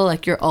people,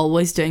 like you're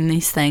always doing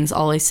these things,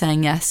 always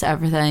saying yes to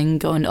everything,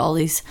 going to all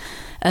these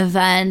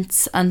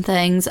events and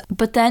things,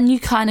 but then you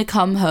kind of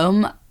come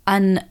home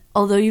and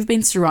although you've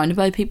been surrounded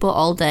by people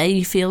all day,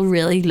 you feel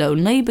really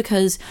lonely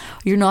because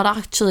you're not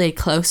actually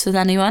close with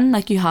anyone,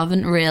 like you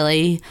haven't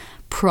really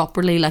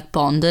properly like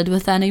bonded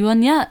with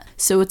anyone yet.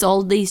 So it's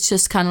all these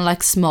just kind of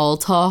like small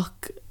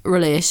talk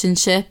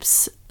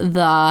relationships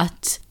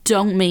that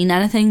don't mean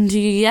anything to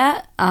you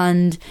yet,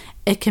 and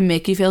it can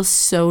make you feel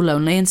so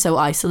lonely and so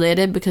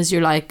isolated because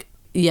you're like,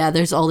 yeah,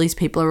 there's all these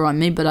people around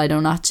me, but I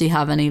don't actually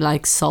have any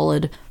like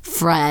solid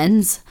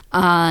friends.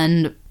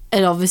 And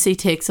it obviously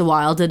takes a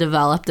while to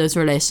develop those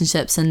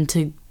relationships and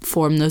to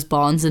form those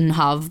bonds and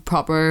have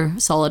proper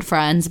solid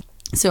friends.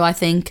 So I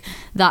think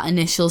that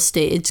initial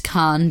stage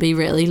can be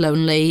really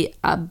lonely,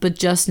 but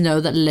just know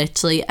that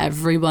literally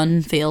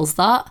everyone feels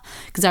that,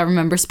 because I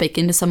remember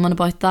speaking to someone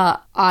about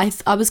that. I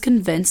was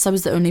convinced I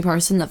was the only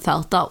person that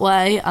felt that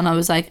way, and I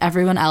was like,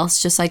 everyone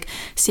else just like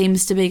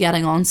seems to be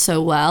getting on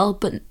so well,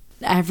 but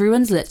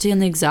everyone's literally in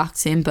the exact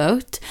same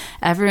boat.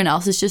 Everyone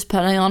else is just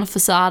putting on a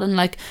facade and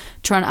like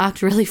trying to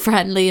act really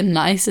friendly and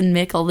nice and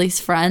make all these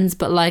friends,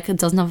 but like it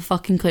doesn't have a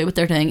fucking clue what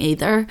they're doing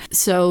either.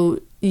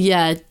 So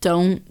yeah,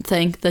 don't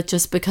think that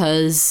just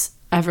because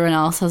everyone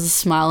else has a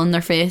smile on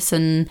their face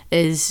and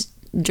is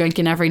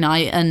drinking every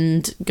night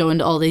and going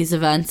to all these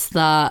events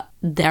that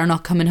they're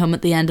not coming home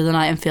at the end of the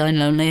night and feeling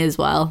lonely as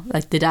well.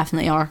 Like they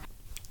definitely are.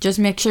 Just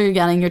make sure you're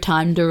getting your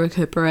time to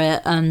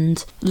recuperate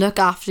and look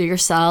after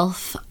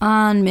yourself,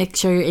 and make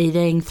sure you're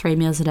eating 3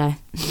 meals a day.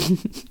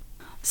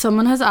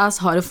 Someone has asked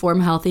how to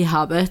form healthy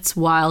habits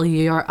while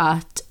you're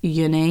at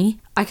uni.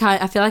 I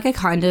feel like I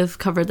kind of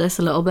covered this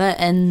a little bit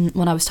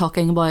when I was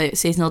talking about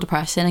seasonal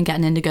depression and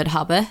getting into good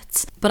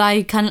habits. But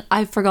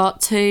I forgot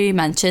to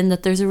mention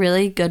that there's a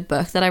really good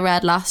book that I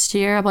read last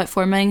year about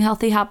forming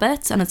healthy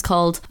habits, and it's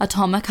called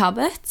Atomic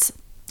Habits.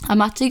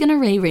 I'm actually going to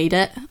reread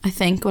it, I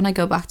think, when I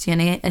go back to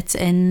uni. It's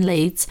in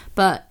Leeds,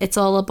 but it's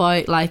all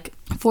about like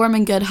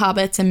forming good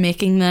habits and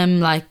making them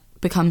like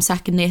become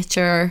second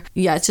nature.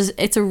 Yeah,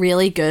 it's a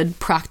really good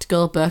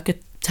practical book.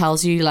 It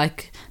tells you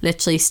like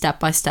literally step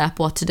by step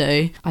what to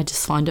do. I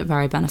just find it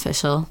very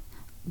beneficial,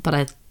 but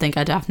I think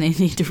I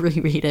definitely need to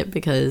reread it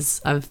because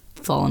I've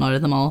fallen out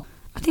of them all.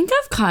 I think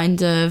I've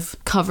kind of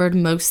covered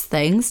most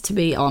things, to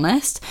be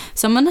honest.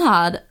 Someone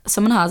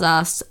has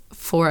asked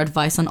for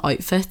advice on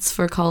outfits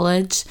for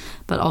college,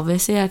 but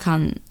obviously I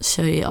can't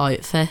show you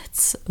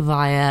outfits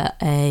via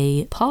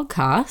a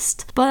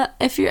podcast. But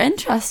if you're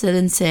interested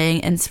in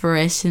seeing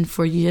inspiration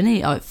for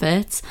uni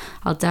outfits,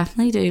 I'll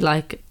definitely do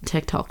like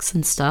TikToks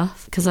and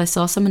stuff, because I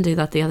saw someone do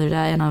that the other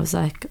day and I was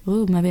like,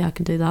 oh, maybe I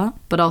could do that.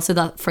 But also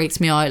that freaks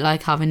me out,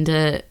 like having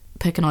to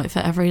pick an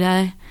outfit every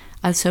day.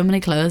 I have so many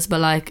clothes, but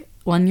like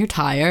when you're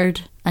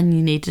tired and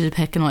you need to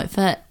pick an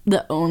outfit,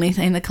 the only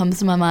thing that comes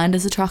to my mind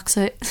is a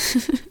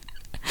tracksuit.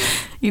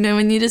 You know,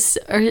 when you just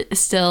are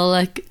still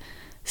like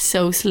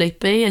so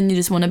sleepy and you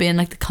just want to be in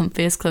like the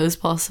comfiest clothes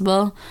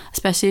possible,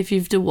 especially if you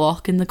have to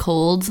walk in the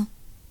cold.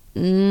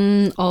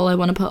 All I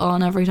want to put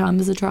on every time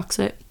is a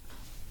tracksuit.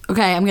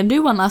 Okay, I'm going to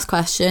do one last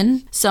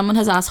question. Someone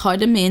has asked how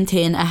to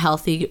maintain a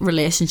healthy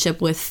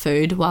relationship with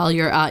food while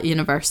you're at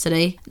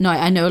university. Now,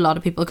 I know a lot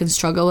of people can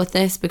struggle with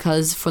this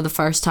because for the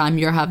first time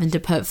you're having to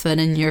put food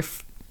in your...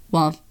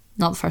 Well,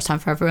 not the first time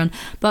for everyone,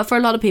 but for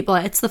a lot of people,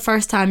 it's the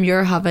first time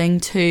you're having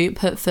to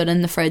put food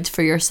in the fridge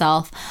for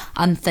yourself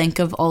and think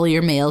of all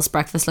your meals,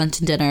 breakfast, lunch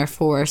and dinner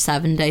for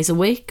 7 days a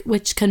week,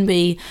 which can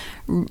be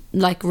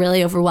like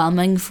really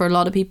overwhelming for a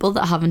lot of people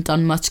that haven't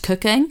done much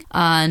cooking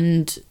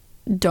and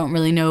don't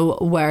really know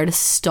where to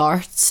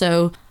start.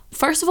 So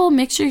First of all,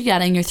 make sure you're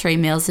getting your 3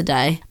 meals a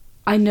day.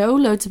 I know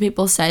loads of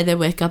people say they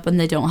wake up and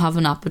they don't have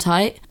an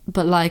appetite,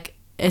 but like,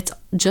 it's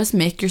just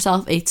make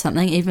yourself eat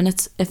something, even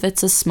if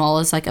it's as small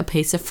as like a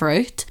piece of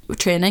fruit.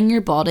 Training your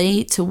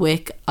body to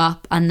wake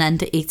up and then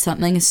to eat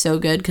something is so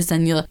good, because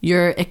then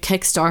it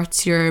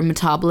kickstarts your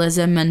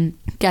metabolism and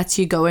gets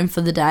you going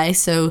for the day.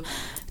 So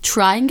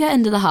try and get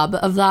into the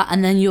habit of that,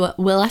 and then you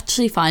will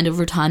actually find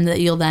over time that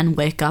you'll then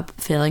wake up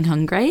feeling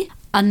hungry.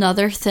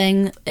 Another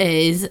thing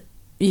is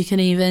you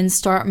can even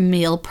start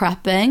meal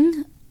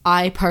prepping.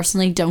 I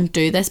personally don't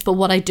do this, but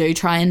what I do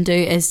try and do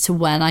is to,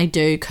 when I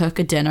do cook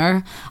a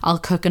dinner, I'll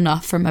cook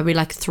enough for maybe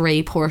like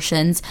 3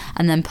 portions,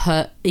 and then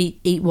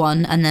eat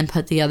one and then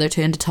put the other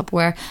 2 into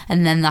Tupperware,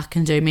 and then that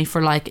can do me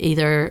for like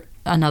either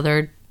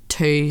another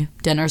 2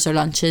 dinners or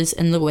lunches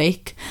in the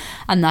week,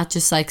 and that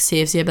just like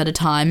saves you a bit of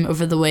time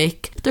over the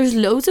week. There's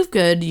loads of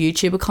good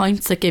YouTube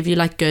accounts that give you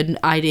like good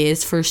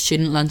ideas for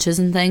student lunches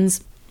and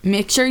things.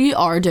 Make sure you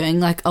are doing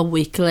like a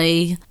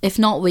weekly, if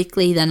not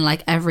weekly, then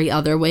like every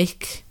other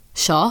week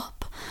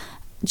shop,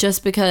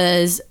 just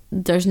because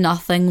there's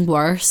nothing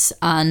worse,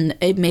 and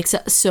it makes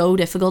it so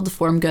difficult to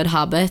form good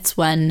habits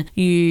when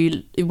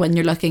you're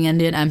looking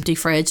into an empty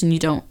fridge and you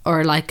don't,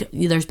 or like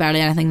there's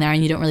barely anything there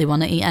and you don't really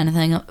want to eat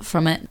anything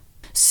from it.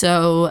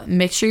 So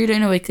make sure you're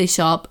doing a weekly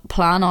shop.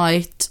 Plan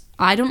out.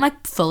 I don't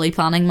like fully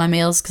planning my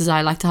meals because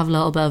I like to have a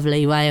little bit of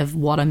leeway of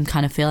what I'm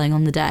kind of feeling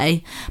on the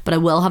day, but I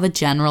will have a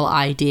general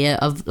idea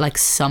of like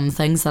some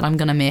things that I'm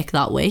going to make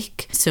that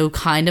week. So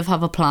kind of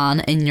have a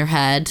plan in your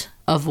head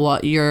of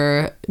what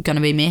you're going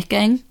to be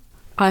making.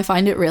 I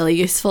find it really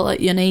useful at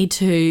uni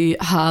to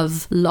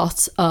have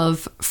lots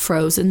of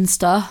frozen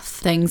stuff,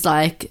 things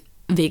like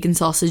vegan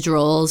sausage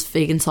rolls,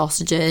 vegan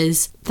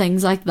sausages,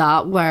 things like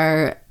that,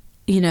 where,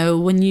 you know,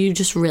 when you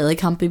just really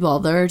can't be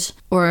bothered,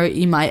 or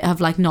you might have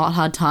like not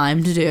had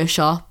time to do a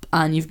shop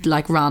and you've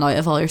like ran out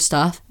of all your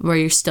stuff, where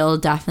you're still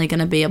definitely going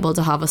to be able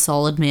to have a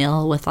solid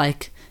meal with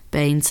like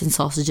beans and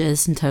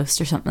sausages and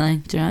toast or something.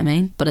 Do you know what I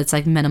mean? But it's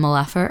like minimal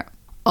effort.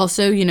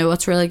 Also, you know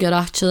what's really good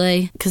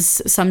actually,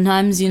 because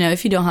sometimes, you know,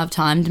 if you don't have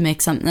time to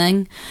make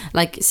something,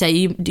 like say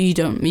you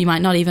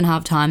might not even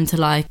have time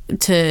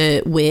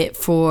to wait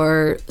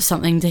for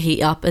something to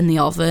heat up in the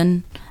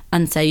oven,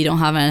 and say you don't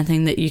have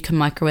anything that you can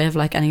microwave,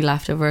 like any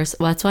leftovers.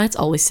 Well, that's why it's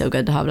always so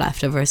good to have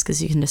leftovers,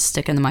 because you can just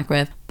stick in the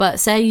microwave. But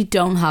say you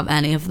don't have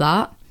any of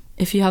that,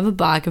 if you have a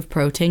bag of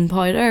protein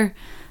powder,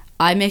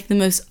 I make the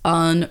most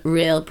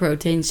unreal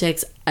protein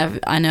shakes.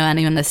 I know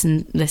anyone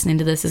listening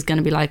to this is going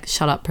to be like,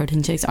 shut up,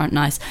 protein shakes aren't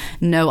nice.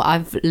 No,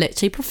 I've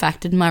literally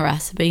perfected my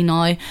recipe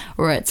now,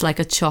 where it's like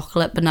a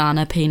chocolate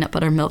banana peanut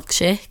butter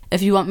milkshake.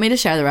 If you want me to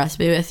share the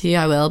recipe with you,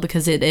 I will,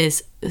 because it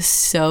is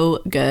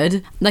so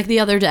good. Like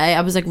the other day,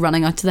 I was like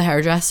running out to the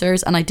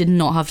hairdressers and I did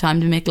not have time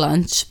to make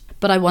lunch,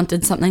 but I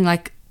wanted something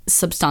like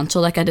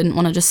substantial, like I didn't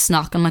want to just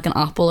snack on like an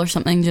apple or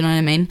something, do you know what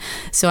I mean?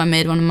 So I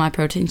made one of my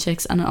protein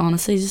shakes and it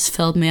honestly just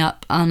filled me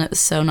up, and it was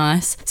so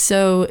nice.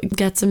 So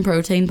get some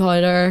protein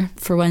powder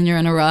for when you're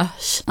in a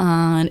rush,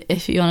 and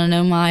if you want to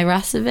know my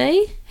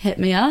recipe, hit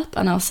me up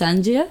and I'll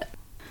send you it.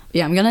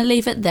 Yeah, I'm gonna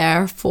leave it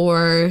there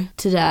for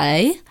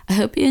today. I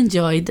hope you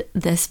enjoyed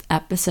this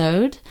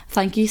episode.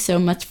 Thank you so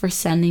much for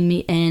sending me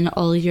in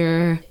all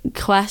your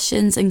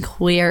questions and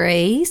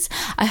queries.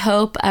 I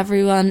hope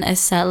everyone is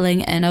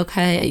settling in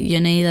okay at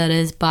uni that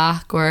is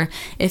back, or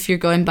if you're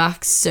going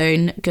back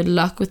soon, good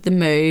luck with the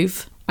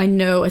move. I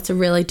know it's a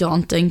really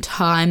daunting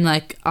time,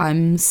 like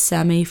I'm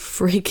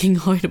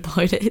semi-freaking out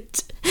about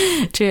it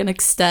to an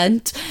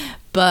extent,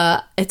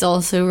 but it's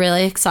also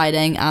really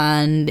exciting,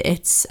 and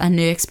it's a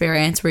new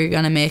experience where you're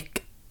going to make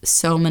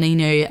so many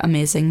new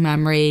amazing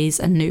memories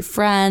and new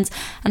friends,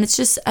 and it's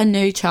just a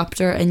new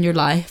chapter in your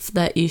life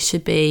that you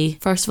should be,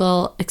 first of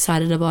all,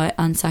 excited about,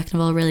 and second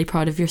of all, really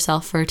proud of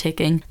yourself for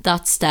taking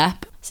that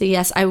step. So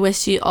yes, I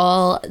wish you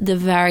all the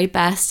very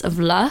best of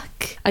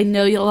luck. I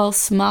know you'll all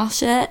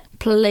smash it.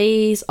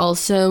 Please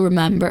also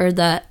remember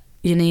that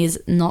uni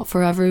is not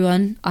for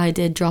everyone. I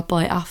did drop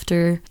out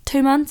after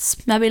 2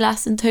 months, maybe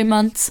less than 2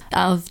 months,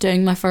 of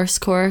doing my first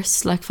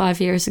course like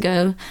 5 years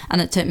ago, and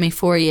it took me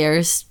 4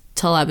 years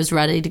till I was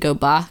ready to go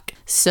back.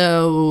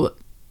 So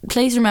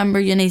please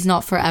remember, uni's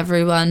not for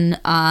everyone,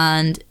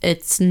 and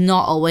it's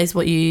not always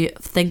what you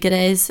think it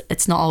is.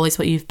 It's not always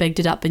what you've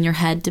bigged it up in your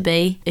head to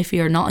be. If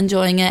you're not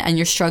enjoying it and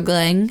you're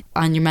struggling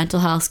and your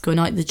mental health's going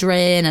out the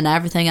drain and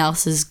everything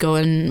else is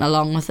going out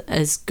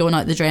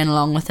the drain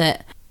along with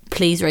it,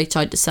 please reach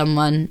out to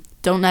someone.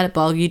 Don't let it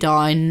bog you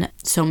down.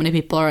 So many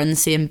people are in the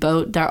same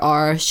boat. There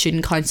are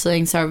student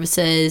counselling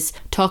services.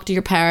 Talk to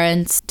your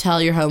parents,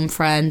 tell your home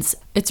friends.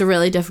 It's a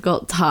really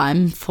difficult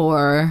time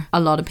for a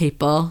lot of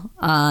people,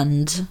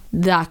 and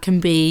that can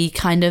be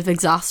kind of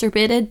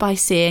exacerbated by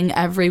seeing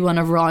everyone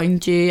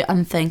around you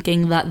and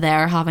thinking that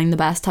they're having the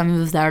best time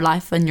of their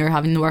life and you're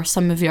having the worst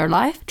time of your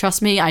life.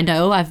 Trust me, I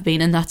know, I've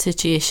been in that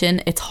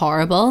situation. It's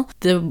horrible.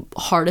 The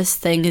hardest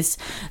thing is,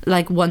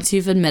 like, once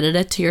you've admitted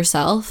it to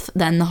yourself,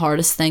 then the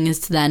hardest thing is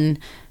to then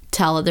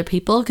tell other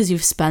people, because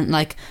you've spent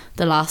like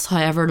the last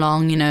however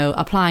long, you know,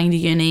 applying to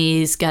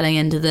unis, getting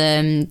into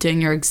them,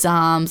 doing your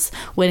exams,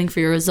 waiting for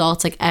your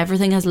results. Like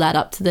everything has led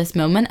up to this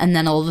moment, and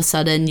then all of a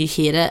sudden you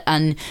hate it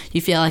and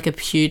you feel like a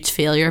huge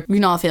failure. You're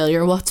not a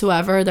failure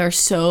whatsoever. There's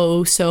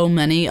so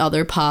many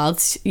other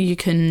paths you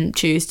can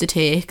choose to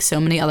take, so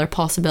many other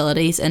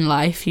possibilities in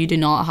life. You do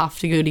not have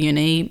to go to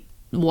uni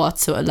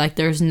whatsoever. Like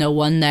there's no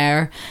one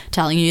there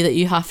telling you that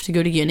you have to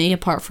go to uni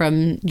apart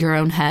from your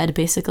own head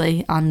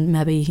basically, and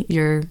maybe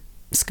your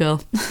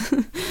school.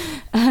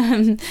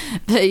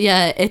 But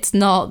yeah, it's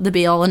not the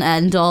be all and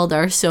end all.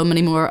 There are so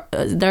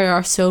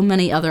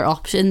many other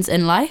options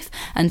in life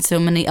and so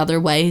many other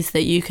ways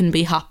that you can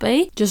be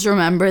happy. Just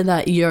remember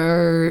that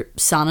your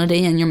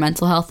sanity and your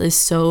mental health is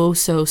so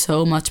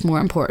much more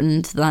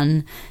important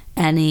than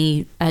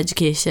any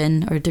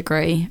education or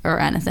degree or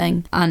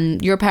anything.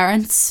 And your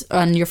parents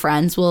and your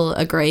friends will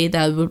agree.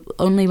 They would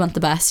only want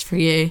the best for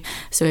you.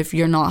 So if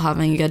you're not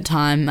having a good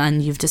time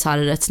and you've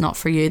decided it's not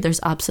for you, there's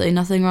absolutely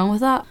nothing wrong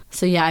with that.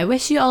 So yeah, I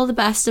wish you all the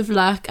best of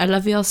luck. I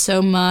love you all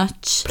so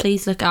much.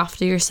 Please look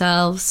after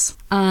yourselves,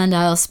 and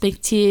I'll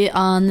speak to you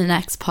on the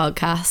next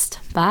podcast.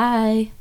 Bye.